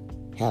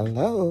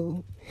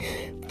 Hello.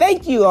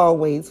 Thank you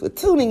always for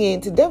tuning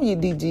in to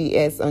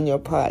WDGS on your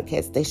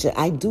podcast station.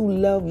 I do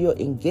love your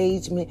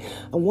engagement.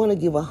 I want to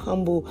give a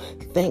humble,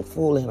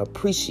 thankful, and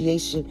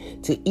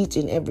appreciation to each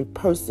and every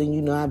person.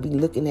 You know, I be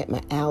looking at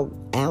my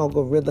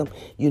algorithm,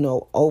 you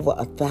know, over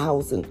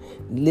 1,000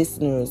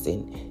 listeners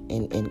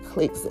and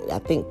clicks. I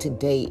think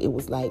today it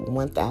was like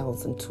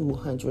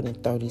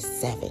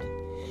 1,237.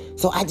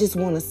 So I just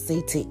want to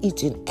say to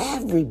each and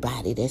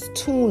everybody that's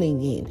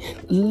tuning in,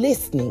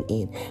 listening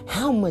in,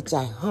 how much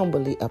I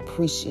humbly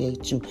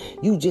appreciate you.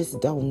 You just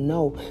don't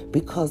know,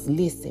 because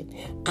listen,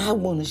 I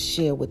want to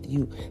share with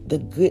you the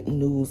good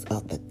news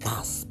of the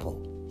gospel.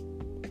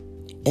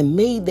 And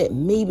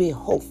maybe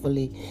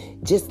hopefully,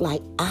 just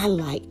like I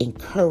like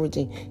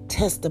encouraging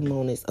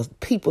testimonies of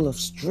people of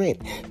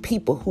strength,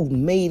 people who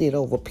made it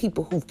over,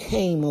 people who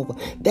came over.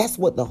 That's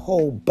what the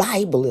whole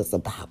Bible is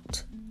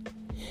about.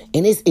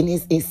 And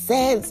it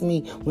saddens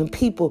me when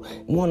people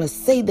want to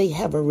say they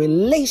have a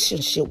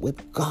relationship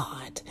with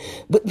God.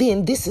 But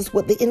then this is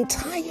what the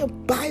entire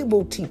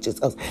Bible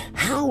teaches us.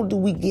 How do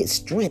we get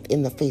strength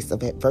in the face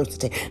of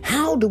adversity?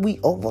 How do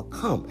we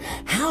overcome?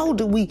 How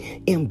do we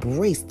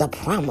embrace the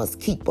promise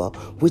keeper,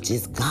 which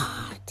is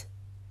God?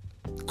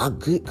 A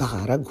good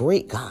God, a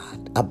great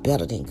God, a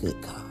better than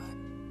good God.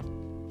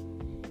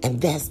 And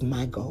that's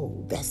my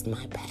goal. That's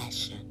my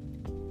passion.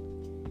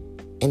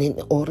 And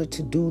in order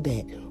to do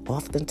that,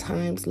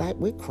 oftentimes, like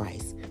with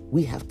Christ,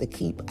 we have to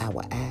keep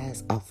our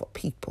eyes off of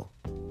people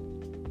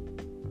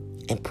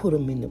and put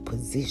them in the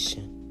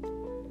position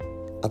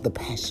of the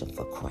passion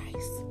for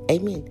Christ.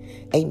 Amen.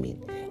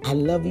 Amen. I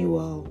love you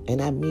all,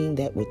 and I mean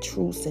that with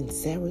true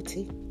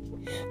sincerity.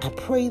 I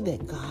pray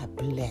that God's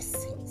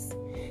blessings,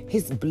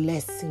 his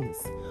blessings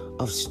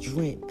of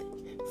strength,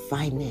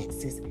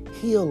 finances,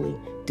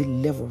 healing,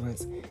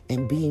 deliverance,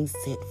 and being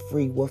set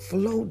free will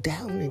flow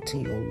down into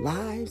your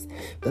lives,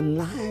 the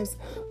lives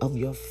of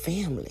your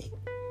family,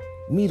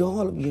 meet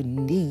all of your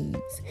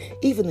needs,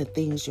 even the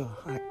things your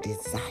heart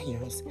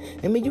desires.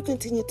 And may you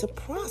continue to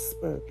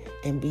prosper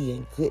and be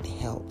in good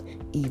health,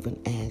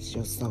 even as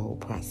your soul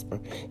prosper.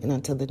 And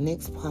until the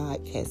next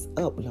podcast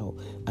upload,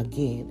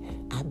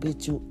 again, I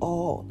bid you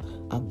all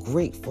a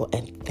grateful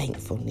and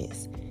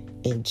thankfulness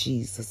in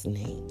Jesus'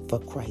 name, for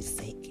Christ's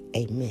sake.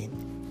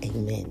 Amen,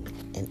 amen,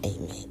 and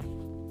amen.